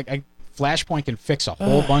 Flashpoint can fix a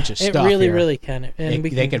whole bunch of stuff. It really, here. really can. And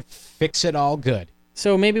they can fix it all good.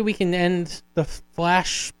 So maybe we can end the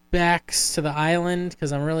flashbacks to the island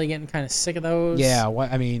because I'm really getting kind of sick of those. Yeah,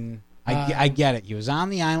 I get it. He was on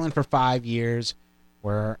the island for 5 years.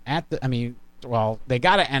 They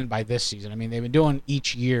got to end by this season. I mean, they've been doing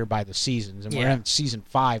each year by the seasons, and we're in season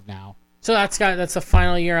 5 now. So that's the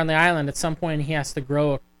final year on the island. At some point, he has to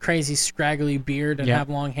grow a crazy, scraggly beard and have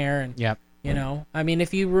long hair. And I mean,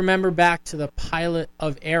 if you remember back to the pilot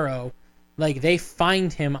of Arrow, like they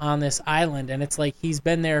find him on this island, and it's like he's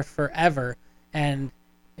been there forever. And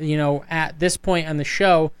at this point on the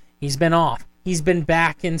show, he's been off. He's been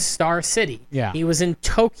back in Star City. Yeah, he was in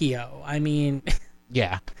Tokyo. I mean.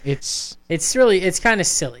 Yeah, it's kind of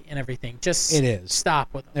silly and everything. Just it is.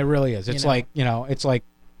 Stop with it. It really is. It's like it's like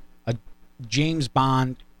a James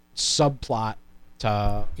Bond subplot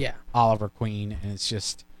to Oliver Queen, and it's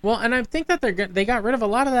just and I think that they got rid of a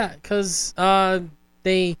lot of that because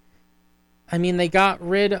they got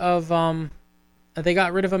rid of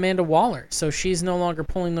Amanda Waller, so she's no longer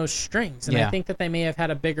pulling those strings, and I think that they may have had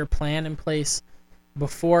a bigger plan in place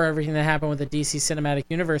before everything that happened with the DC Cinematic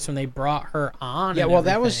Universe when they brought her on. Yeah,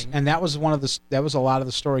 that was a lot of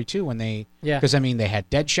the story too when they because they had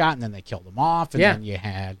Deadshot and then they killed him off and then you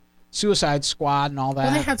had Suicide Squad and all that.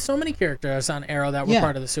 Well, they had so many characters on Arrow that were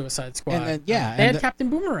part of the Suicide Squad. And then, they had Captain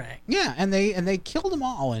Boomerang. Yeah, and they killed them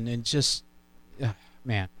all and just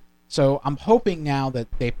man. So I'm hoping now that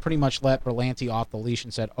they pretty much let Berlanti off the leash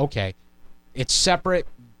and said, okay, it's separate.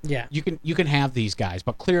 Yeah, you can have these guys,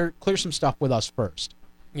 but clear some stuff with us first.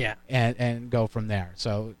 Yeah, and go from there.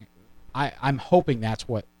 So, I'm hoping that's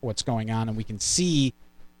what's going on, and we can see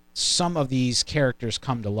some of these characters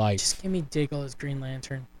come to life. Just give me Diggle as Green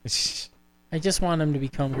Lantern. I just want him to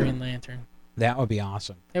become Green Lantern. That would be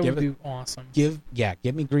awesome. It would be awesome. Give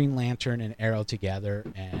me Green Lantern and Arrow together,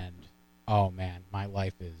 and Oh man, my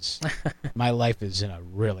life is in a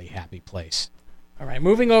really happy place. All right,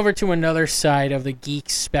 moving over to another side of the geek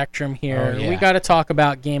spectrum here. Oh, yeah. We got to talk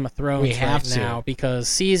about Game of Thrones We have right to. now because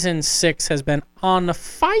season 6 has been on the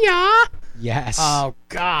fire. Yes. Oh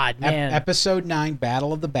God, man. Episode 9,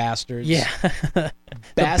 Battle of the Bastards. Yeah. The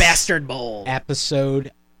Best Bastard Bowl.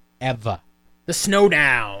 episode ever. The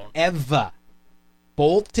Snowdown. Ever.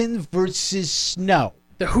 Bolton versus Snow.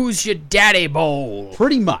 The Who's Your Daddy Bowl.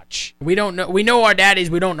 Pretty much. We don't know. We know our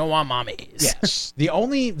daddies. We don't know our mommies. Yes. the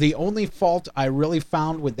only fault I really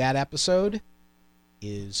found with that episode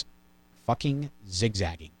is fucking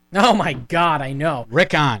zigzagging. Oh my God, I know.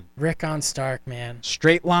 Rickon. Rickon Stark, man.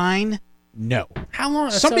 Straight line, no. How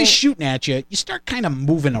long? Somebody's so, shooting at you, you start kind of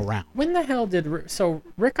moving around. when the hell did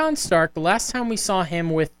Rickon Stark? The last time we saw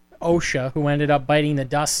him with Osha, who ended up biting the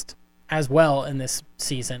dust as well in this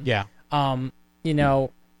season. Yeah. You know,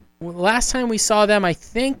 last time we saw them, I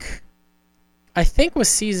think was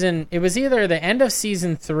season. It was either the end of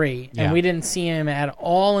season 3, Yeah. and we didn't see him at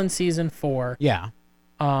all in season 4. Yeah.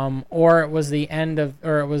 Or it was it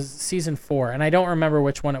was season 4, and I don't remember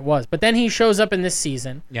which one it was. But then he shows up in this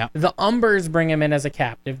season. Yeah. The Umbers bring him in as a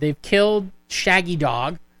captive. They've killed Shaggy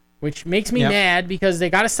Dog, which makes me Yep. mad because they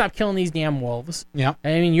got to stop killing these damn wolves. Yep. I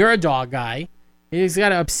mean, you're a dog guy. It's got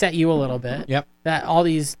to upset you a little bit. Yep. That all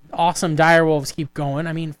these awesome dire wolves keep going.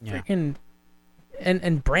 I mean, Yeah. freaking.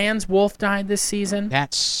 And Bran's wolf died this season.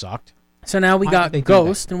 That sucked. So now we Why got would they do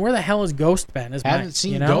Ghost, and where the hell has Ghost been? Haven't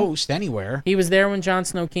seen you know? Ghost anywhere. He was there when Jon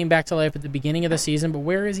Snow came back to life at the beginning of the season, but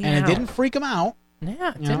where is he And now? it didn't freak him out. Yeah,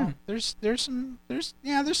 it You know, didn't.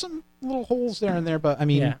 there's some little holes there and there, but I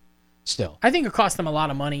mean, Yeah. still, I think it cost them a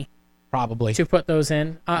lot of money probably. to put those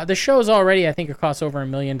in. The show's already, I think, it costs over $1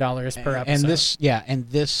 million per episode.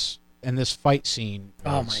 And this fight scene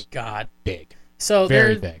oh was my God. big. So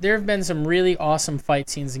Very there big. have been some really awesome fight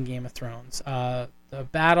scenes in Game of Thrones. The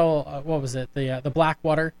battle, what was it? The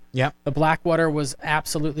Blackwater. Yep. The Blackwater was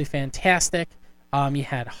absolutely fantastic. You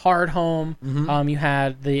had Hardhome. Mm-hmm. You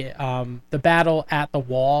had the battle at the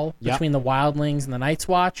wall Yep. between the Wildlings and the Night's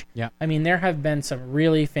Watch. Yep. I mean, there have been some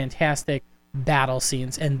really fantastic battle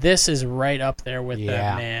scenes, and this is right up there with Yeah.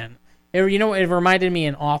 them, man. It reminded me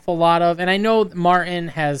an awful lot of, and I know Martin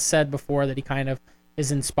has said before that he kind of is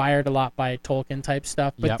inspired a lot by Tolkien type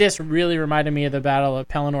stuff, but Yep. this really reminded me of the Battle of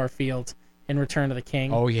Pelennor Fields in Return of the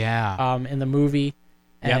King. Oh yeah. In the movie,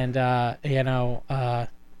 Yep. and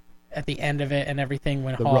at the end of it and everything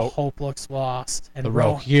when The all Ro- hope looks lost and the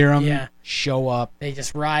Rohirrim yeah, show up. they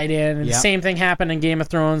just ride in, and the Yep. same thing happened in Game of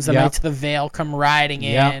Thrones. The Yep. Knights of the Vale come riding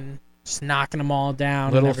Yep. in, just knocking them all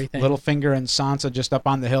down and everything. Littlefinger and Sansa just up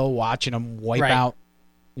on the hill watching them wipe Right. out.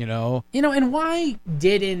 You know. And why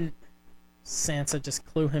didn't Sansa just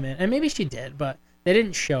clue him in? And maybe she did, but they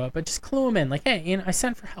didn't show it. But just clue him in, like, hey, I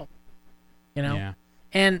sent for help. Yeah.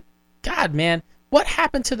 And God, man, what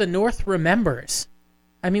happened to the North Remembers?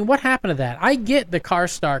 I mean, what happened to that? I get the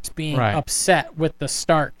Karstarks being Right. upset with the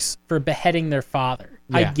Starks for beheading their father.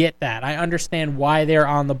 I Yeah. get that. I understand why they're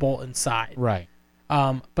on the Bolton side. Right.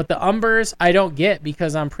 But the Umbers, I don't get,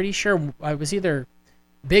 because I'm pretty sure I was either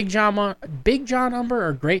Big John Umber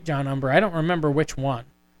or Great John Umber. I don't remember which one.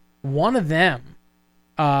 One of them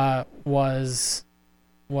was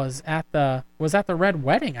at the Red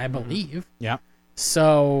Wedding, I believe. Yeah.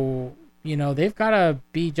 So, they've got to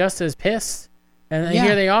be just as pissed. And then Yeah.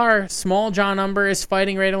 here they are. Small John Umber is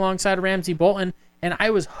fighting right alongside Ramsay Bolton. And I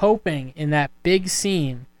was hoping in that big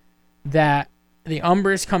scene that the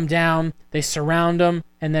Umbers come down, they surround them,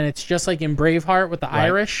 and then it's just like in Braveheart with the Right.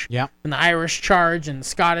 Irish. Yeah. And the Irish charge and the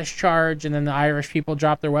Scottish charge, and then the Irish people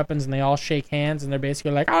drop their weapons and they all shake hands, and they're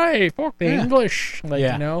basically like, "Hey, fuck the Yeah. English." Like,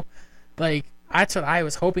 Yeah. like that's what I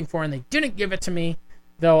was hoping for, and they didn't give it to me.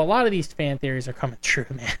 Though a lot of these fan theories are coming true,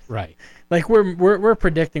 man. Right. Like we're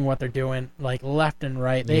predicting what they're doing, like left and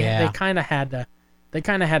right. They kind of had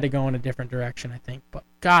to go in a different direction, I think. But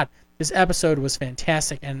God, this episode was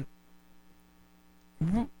fantastic. And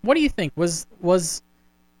what do you think? Was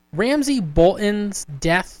Ramsay Bolton's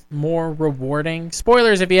death more rewarding?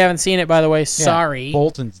 Spoilers if you haven't seen it, by the way. Sorry.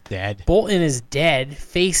 Bolton's dead. Bolton is dead,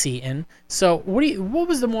 face eaten. So what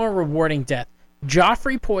was the more rewarding death?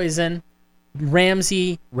 Joffrey poison,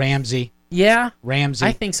 Ramsay. Yeah, Ramsay.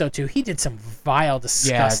 I think so too. He did some vile,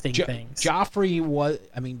 disgusting things. Joffrey was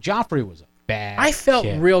a bad I felt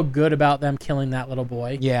kid. real good about them killing that little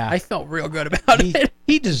boy. Yeah. I felt real good about it.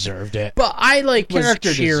 He deserved it. But I was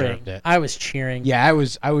Character cheering. deserved it. I was cheering. Yeah,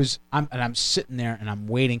 I'm sitting there and I'm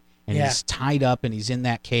waiting, and Yeah. he's tied up and he's in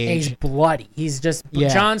that And cage. he's bloody. He's just Yeah.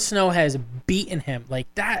 Jon Snow has beaten him like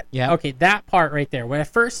that. Yeah. Okay, that part right there.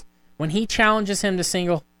 When he challenges him to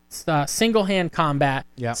single, single-hand combat.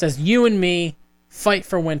 Yeah. Says, you and me, fight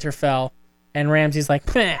for Winterfell. And Ramsay's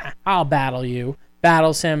like, "Meh, I'll battle you."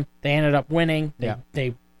 Battles him. They ended up winning.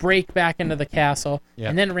 They break back into the castle. Yeah.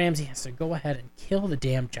 And then Ramsay has to go ahead and kill the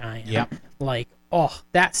damn giant. Yep. Like, oh,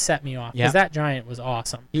 that set me off. Because that giant was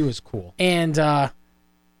awesome. He was cool. And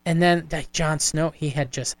then like Jon Snow, he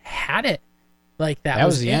had just had it. Like that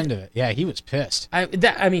was the end of it. Yeah, he was pissed.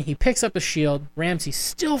 I mean, he picks up a shield. Ramsay's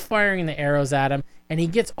still firing the arrows at him, and he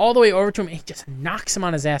gets all the way over to him, and he just knocks him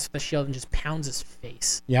on his ass with the shield and just pounds his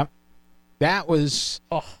face. Yep. That was...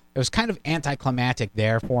 Oh. It was kind of anticlimactic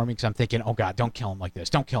there for me because I'm thinking, oh, God, don't kill him like this.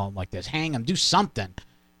 Don't kill him like this. Hang him. Do something.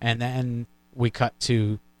 And then we cut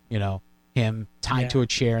to, him tied to a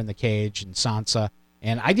chair in the cage and Sansa.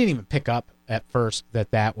 And I didn't even pick up at first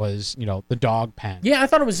that was, the dog pen. Yeah, I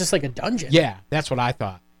thought it was just like a dungeon. Yeah, that's what I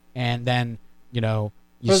thought. And then, you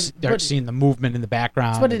start seeing the movement in the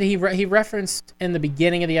background. What did he referenced in the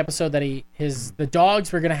beginning of the episode that the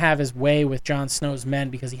dogs were going to have his way with Jon Snow's men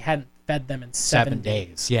because he hadn't fed them in 7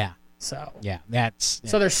 days. Yeah. So. Yeah,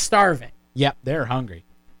 So they're starving. Yep, they're hungry.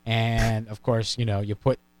 And of course, you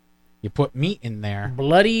put meat in there.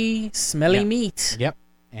 Bloody, smelly meat. Yep.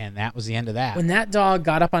 And that was the end of that. When that dog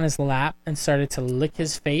got up on his lap and started to lick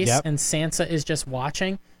his face, and Sansa is just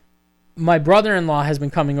watching, my brother-in-law has been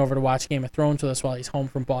coming over to watch Game of Thrones with us while he's home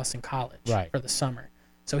from Boston College for the summer.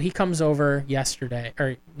 So he comes over he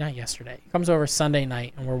comes over Sunday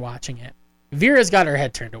night, and we're watching it. Vera's got her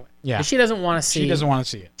head turned away. Yeah. She doesn't want to see it. She doesn't want to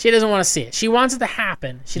see it. She doesn't want to see it. She wants it to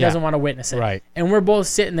happen. She doesn't want to witness it. Right. And we're both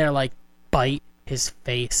sitting there like, bite his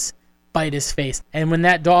face. And when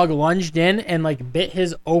that dog lunged in and like bit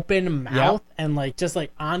his open mouth and like just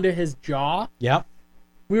like onto his jaw,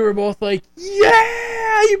 we were both like,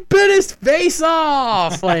 yeah, you bit his face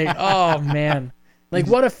off. Like, oh man, like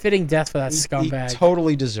what a fitting death for that scumbag. He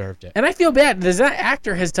totally deserved it. And I feel bad because that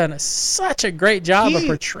actor has done such a great job of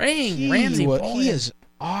portraying Ramsay Bolton. He is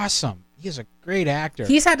awesome. He is a great actor.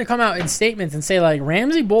 He's had to come out in statements and say like,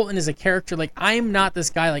 Ramsay Bolton is a character. Like, I'm not this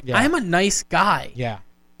guy. Like, I'm a nice guy. Yeah.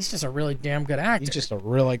 He's just a really damn good actor. He's just a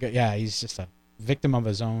really good... Yeah, he's just a victim of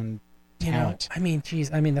his own talent.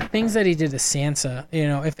 The things that he did to Sansa,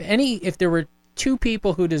 if there were two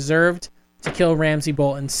people who deserved to kill Ramsay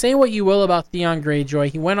Bolton, say what you will about Theon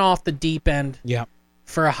Greyjoy, he went off the deep end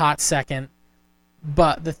for a hot second,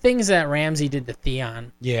 but the things that Ramsay did to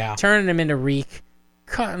Theon, turning him into reek,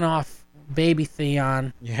 cutting off baby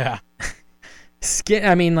Theon,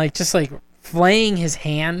 just like flaying his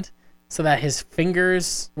hand, so that his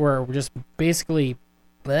fingers were just basically,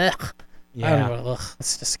 blech. I don't know,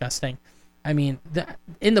 it's disgusting. I mean,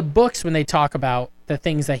 in the books when they talk about the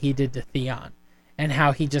things that he did to Theon and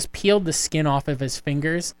how he just peeled the skin off of his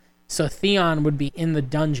fingers, so Theon would be in the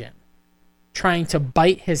dungeon trying to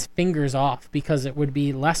bite his fingers off because it would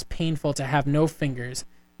be less painful to have no fingers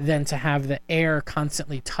than to have the air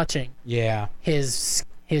constantly touching his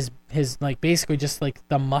like basically just like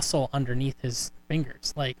the muscle underneath his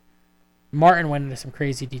fingers. Like, Martin went into some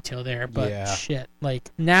crazy detail there, but shit. Like,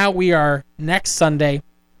 now we are next Sunday,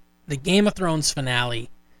 the Game of Thrones finale.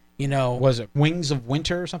 Was it Wings of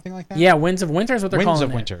Winter or something like that? Yeah, Winds of Winter is what they're calling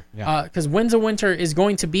it. Winds of Winter. Yeah. Because Winds of Winter is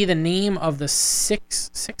going to be the name of the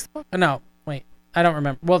sixth book. No, wait, I don't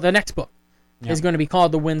remember. Well, the next book is going to be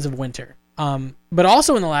called The Winds of Winter. But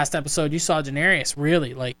also in the last episode, you saw Daenerys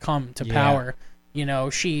really like come to power.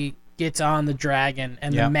 She gets on the dragon,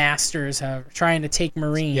 and the Masters are trying to take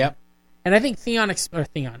Meereen. Yep. And I think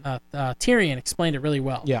Tyrion explained it really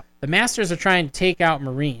well. Yeah. The Masters are trying to take out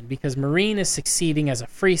Meereen because Meereen is succeeding as a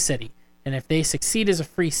free city. And if they succeed as a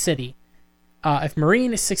free city, if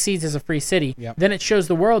Meereen succeeds as a free city, then it shows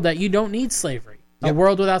the world that you don't need slavery. A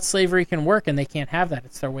world without slavery can work, and they can't have that.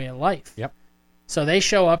 It's their way of life. Yep. So they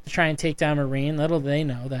show up to try and take down Meereen. Little do they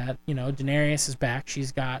know that, Daenerys is back.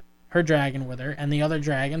 She's got her dragon with her, and the other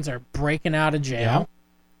dragons are breaking out of jail. Yeah.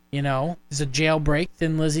 There's a jailbreak.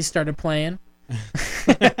 Thin Lizzy started playing.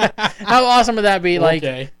 How awesome would that be?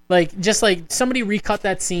 Like just like somebody recut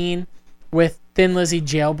that scene with Thin Lizzy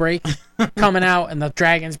jailbreak coming out and the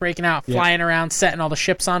dragons breaking out, flying around, setting all the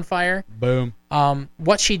ships on fire. Boom.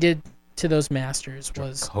 What she did to those Masters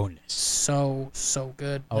was Draconis. so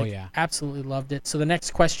good. Oh, yeah. Absolutely loved it. So the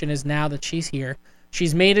next question is, now that she's here,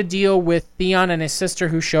 she's made a deal with Theon and his sister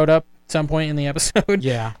who showed up some point in the episode.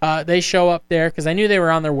 Yeah. They show up there because I knew they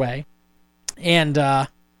were on their way. And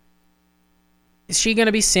is she going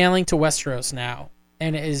to be sailing to Westeros now?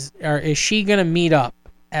 And is she going to meet up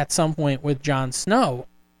at some point with Jon Snow?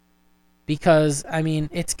 Because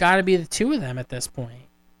it's got to be the two of them at this point.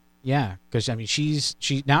 Yeah, because she's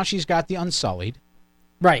got the Unsullied,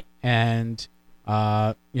 right? And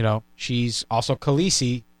she's also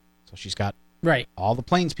Khaleesi So she's got Right. all the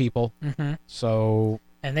Plains people. Mm-hmm. So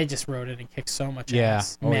And they just rode it and kicked so much Yeah.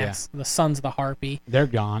 ass. Oh, yeah. Max, the Sons of the Harpy. they're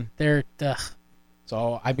gone. They're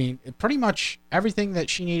So I mean, pretty much everything that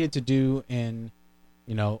she needed to do in,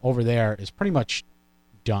 over there is pretty much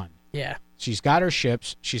done. yeah. She's got her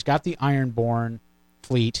ships. She's got the Ironborn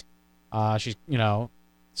fleet. She's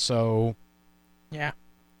so Yeah.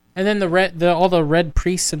 And then all the red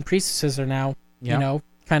priests and priestesses are now, Yeah.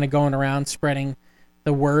 kind of going around spreading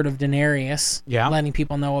the word of Daenerys. Yeah. Letting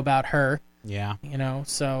people know about her. yeah,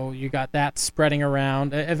 So you got that spreading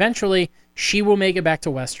around. Eventually, she will make it back to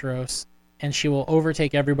Westeros, and she will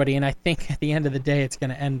overtake everybody. And I think at the end of the day, it's going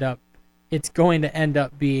to end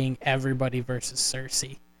up being everybody versus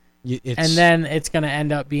Cersei. And then it's going to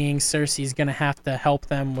end up being Cersei's going to have to help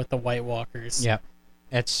them with the White Walkers. yeah,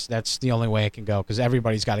 that's the only way it can go because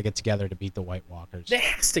everybody's got to get together to beat the White Walkers. It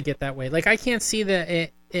has to get that way. Like I can't see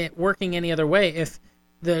it working any other way. If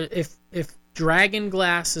dragon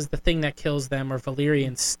glass is the thing that kills them, or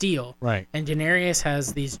Valyrian steel, Right. and Daenerys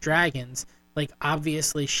has these dragons, like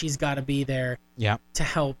obviously she's got to be there Yeah, to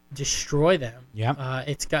help destroy them. yeah.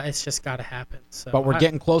 It's just got to happen. So But we're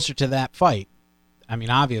getting closer to that fight. I mean,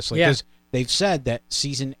 obviously, Yeah. because they've said that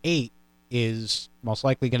season 8 is most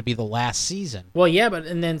likely going to be the last season. well, yeah,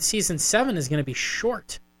 and then season 7 is going to be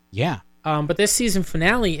short. Yeah, But this season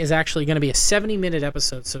finale is actually going to be a 70-minute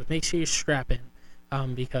episode, so make sure you strap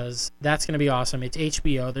in, because that's going to be awesome. It's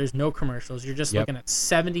HBO. There's no commercials. You're just Yep. looking at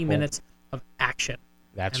 70 minutes of action.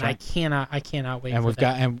 that's and right. I cannot wait. And for we've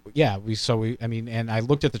that. and I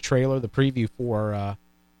looked at the trailer, the preview for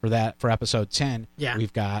episode 10. Yeah.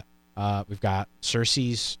 We've got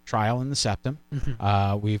Cersei's trial in the Septum.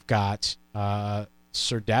 Mm-hmm. We've got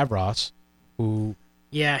Sir Davros, who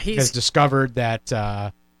Yeah, has discovered that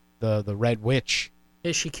the Red Witch.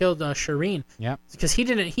 she killed Shireen. Yeah. Because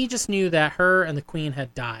he just knew that her and the queen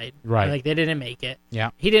had died. Right. Like they didn't make it. Yeah.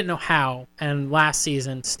 He didn't know how. And last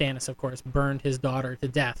season, Stannis, of course, burned his daughter to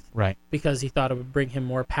death Right. because he thought it would bring him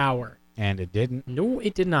more power. And it didn't. No,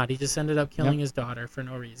 it did not. He just ended up killing Yep. his daughter for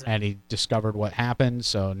no reason. And he discovered what happened.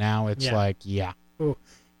 So now it's Yeah. like, yeah, Ooh,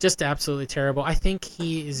 just absolutely terrible. I think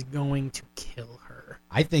he is going to kill her.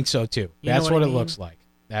 I think so too. You know That's what what I it mean? looks like.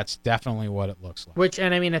 That's definitely what it looks like. Which,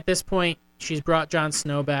 and I mean, at this point, she's brought Jon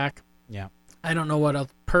Snow back. Yeah. I don't know what other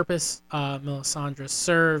purpose Melisandre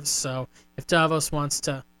serves. So if Davos wants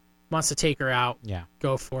to take her out, Yeah.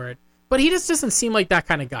 go for it. But he just doesn't seem like that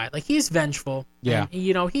kind of guy. Like he's vengeful. Yeah.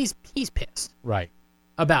 And, he's pissed Right.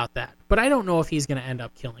 about that. But I don't know if he's going to end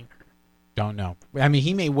up killing her. Don't know. I mean,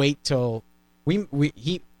 he may wait till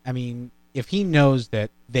if he knows that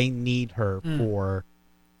they need her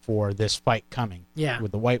for this fight coming Yeah.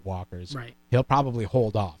 with the White Walkers, Right. he'll probably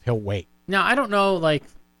hold off. He'll wait. Now, I don't know, like,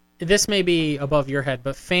 this may be above your head,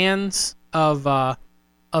 but fans of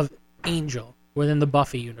Angel within the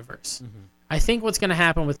Buffy universe, I think what's going to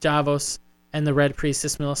happen with Davos and the Red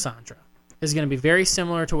Priestess Melisandre is going to be very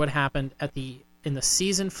similar to what happened in the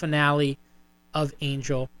season finale of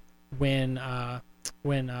Angel when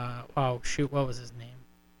oh shoot, what was his name?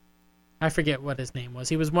 I forget what his name was.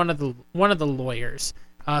 He was one of the lawyers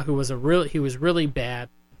who was really bad.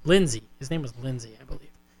 Lindsay, his name was Lindsay, I believe.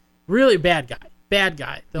 Really bad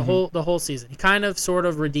guy. The whole season. He kind of sort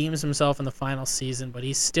of redeems himself in the final season, but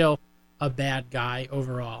he's still a bad guy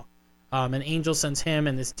overall. And Angel sends him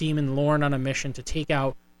and this demon Lorne on a mission to take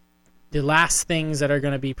out the last things that are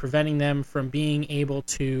going to be preventing them from being able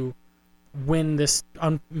to win this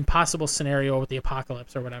impossible scenario with the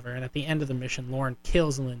apocalypse or whatever. And at the end of the mission, Lorne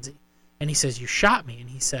kills Lindsay. And he says, "You shot me." And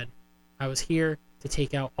he said, "I was here to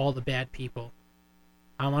take out all the bad people.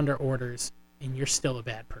 I'm under orders, and you're still a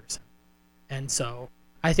bad person." And so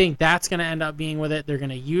I think that's going to end up being with it. They're going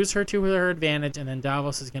to use her to her advantage, and then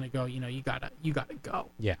Davos is going to go, you gotta go.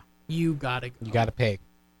 Yeah. You gotta go. You got to pay.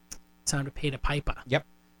 It's time to pay the piper. Yep.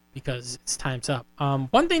 Because it's time's up.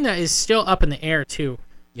 One thing that is still up in the air too.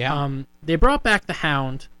 Yeah. They brought back the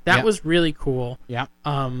Hound. That Yeah. was really cool. Yeah.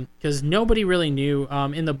 Because nobody really knew.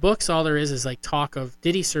 In the books, all there is like talk of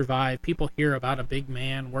did he survive? People hear about a big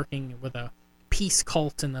man working with a peace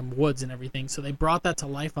cult in the woods and everything. So they brought that to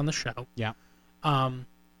life on the show. Yeah.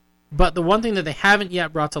 But the one thing that they haven't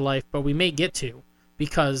yet brought to life, but we may get to,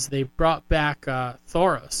 because they brought back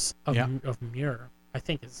Thoros of Muir. I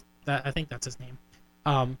think that's his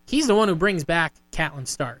name. He's the one who brings back Catelyn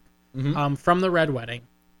Stark from the Red Wedding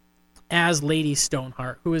as Lady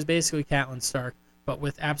Stoneheart, who is basically Catelyn Stark, but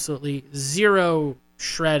with absolutely zero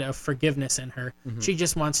shred of forgiveness in her. She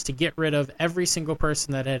just wants to get rid of every single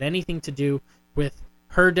person that had anything to do with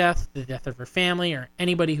her death, the death of her family, or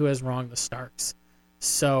anybody who has wronged the Starks.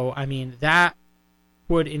 So, I mean, that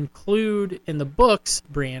would include in the books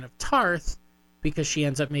Brienne of Tarth, because she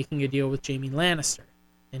ends up making a deal with Jaime Lannister.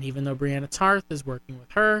 And even though Brienne of Tarth is working with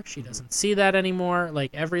her, she doesn't see that anymore.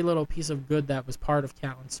 Like, every little piece of good that was part of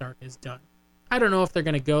Catelyn Stark is done. I don't know if they're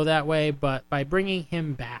going to go that way, but by bringing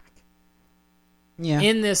him back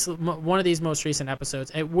in this one of these most recent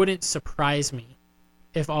episodes, it wouldn't surprise me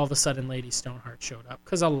if all of a sudden Lady Stoneheart showed up,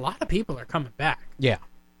 because a lot of people are coming back. Yeah,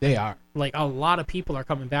 they are. Like, a lot of people are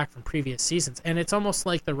coming back from previous seasons, and it's almost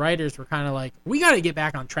like the writers were kind of like, we got to get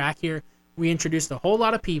back on track here. We introduced a whole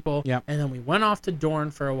lot of people, and then we went off to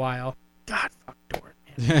Dorne for a while. God, fuck Dorne,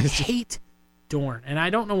 man. I hate Dorne, and I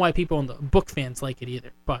don't know why people in the book fans like it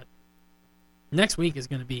either, but next week is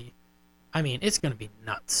going to be, I mean, it's going to be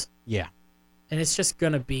nuts. Yeah. And it's just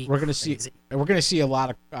going to be We're going to see a lot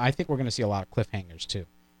of, I think we're going to see a lot of cliffhangers too.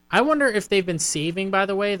 I wonder if they've been saving, by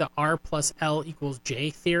the way, the R plus L equals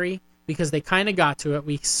J theory, because they kind of got to it.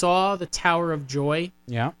 We saw the Tower of Joy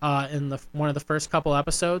in one of the first couple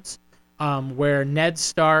episodes, where Ned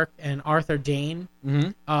Stark and Arthur Dayne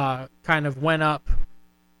kind of went up,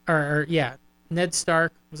 Ned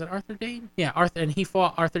Stark, was it Arthur Dayne? Yeah, Arthur, and he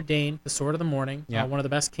fought Arthur Dayne, the Sword of the Morning, one of the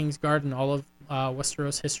best Kingsguard in all of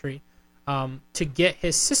Westeros history, to get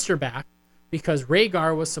his sister back, because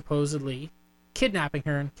Rhaegar was supposedly kidnapping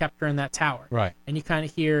her and kept her in that tower. Right. And you kind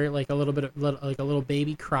of hear like a little bit of like a little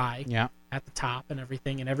baby cry at the top and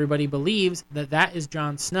everything, and everybody believes that is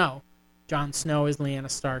Jon Snow. Jon Snow is Lyanna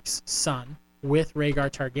Stark's son with Rhaegar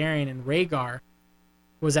Targaryen, and Rhaegar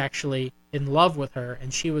was actually in love with her,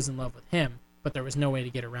 and she was in love with him, but there was no way to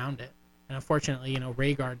get around it. And unfortunately,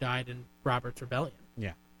 Rhaegar died in Robert's Rebellion.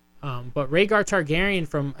 Yeah. But Rhaegar Targaryen,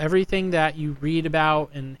 from everything that you read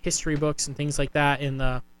about in history books and things like that in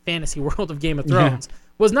the fantasy world of Game of Thrones,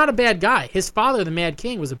 was not a bad guy. His father, the Mad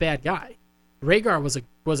King, was a bad guy. Rhaegar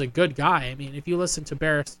was a good guy. I mean, if you listen to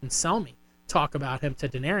Barristan Selmy talk about him to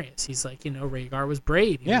Daenerys, he's like, Rhaegar was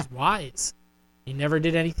brave. He was wise. He never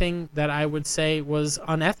did anything that I would say was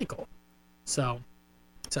unethical. So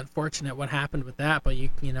it's unfortunate what happened with that, but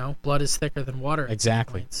blood is thicker than water.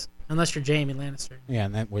 Exactly. Unless you're Jaime Lannister. Yeah,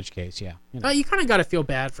 in which case, you kind of got to feel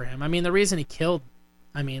bad for him. I mean, the reason he killed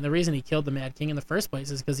the Mad King in the first place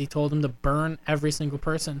is because he told him to burn every single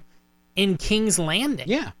person in King's Landing.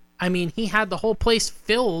 Yeah. I mean, he had the whole place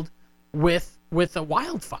filled with a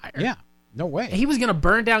wildfire. Yeah. No way. He was going to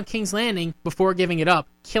burn down King's Landing before giving it up,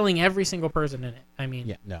 killing every single person in it. I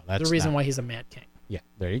mean, that's the reason why he's a Mad King. Yeah,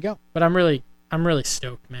 there you go. But I'm really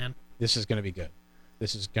stoked, man. This is going to be good.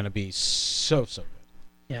 This is going to be so good.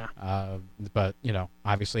 Yeah. But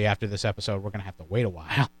obviously after this episode, we're going to have to wait a while.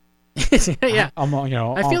 Yeah.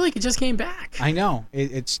 I feel like it just came back. I know.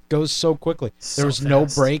 It goes so quickly. There was no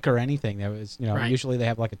break or anything. There was, usually they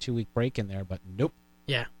have like a 2-week break in there, but nope.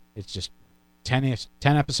 Yeah. It's just 10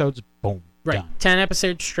 episodes, boom, right. Done. 10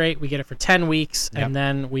 episodes straight. We get it for 10 weeks, and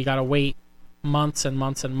then we got to wait months and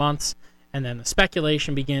months and months, and then the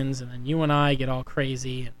speculation begins, and then you and I get all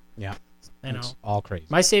crazy. And, it's all crazy.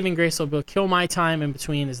 My saving grace will kill my time in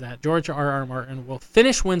between is that George R.R. Martin will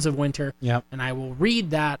finish Winds of Winter, and I will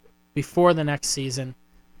read that before the next season.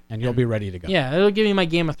 And you'll be ready to go. Yeah, it'll give me my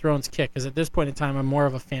Game of Thrones kick, because at this point in time, I'm more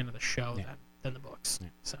of a fan of the show than the books. Yeah.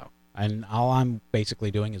 So. And all I'm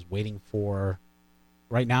basically doing is waiting for,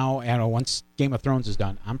 right now, once Game of Thrones is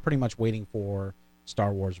done, I'm pretty much waiting for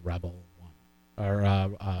Star Wars Rebel 1.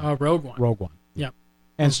 Or Rogue One. Rogue One. Yep.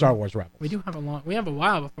 And Star Wars Rebels. We do have a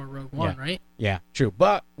while before Rogue One, right? Yeah, true.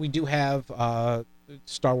 But we do have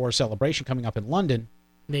Star Wars Celebration coming up in London.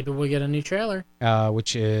 Maybe we'll get a new trailer.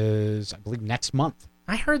 Which is, I believe, next month.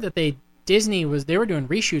 I heard that they were doing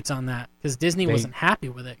reshoots on that because Disney wasn't happy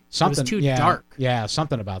with it. It was too dark. Yeah,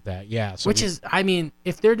 something about that. Yeah. So I mean,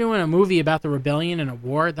 if they're doing a movie about the rebellion and a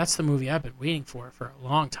war, that's the movie I've been waiting for a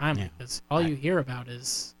long time. Because all you hear about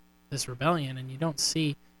is this rebellion, and you don't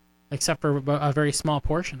see, except for a very small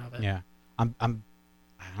portion of it. Yeah. I don't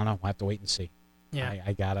know. We'll have to wait and see. Yeah.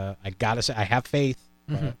 I gotta say, I have faith.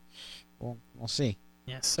 But we'll see.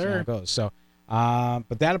 Yes, sir. See how it goes. So.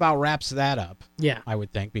 But that about wraps that up. Yeah, I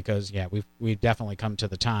would think, because we've definitely come to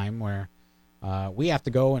the time where we have to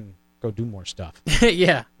go do more stuff.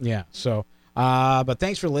 Yeah. So, but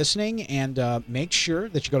thanks for listening, and make sure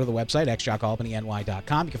that you go to the website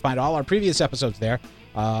xjockalbanyny.com. You can find all our previous episodes there.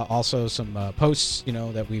 Also some posts,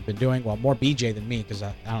 that we've been doing. Well, more BJ than me, because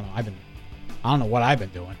I don't know. I don't know what I've been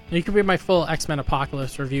doing. You can read my full X-Men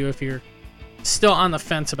Apocalypse review if you're still on the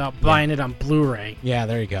fence about buying it on Blu-ray. Yeah,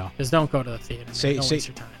 there you go. Just don't go to the theater. Don't waste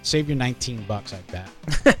your time. Save your $19, I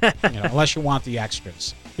bet. Unless you want the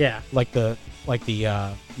extras. Yeah. Like the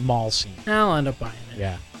mall scene. I'll end up buying it.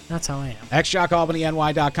 Yeah. That's how I am.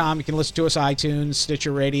 xjockalbanyny.com. You can listen to us iTunes,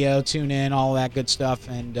 Stitcher Radio, tune in, all that good stuff.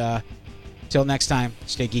 And till next time,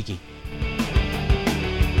 stay geeky.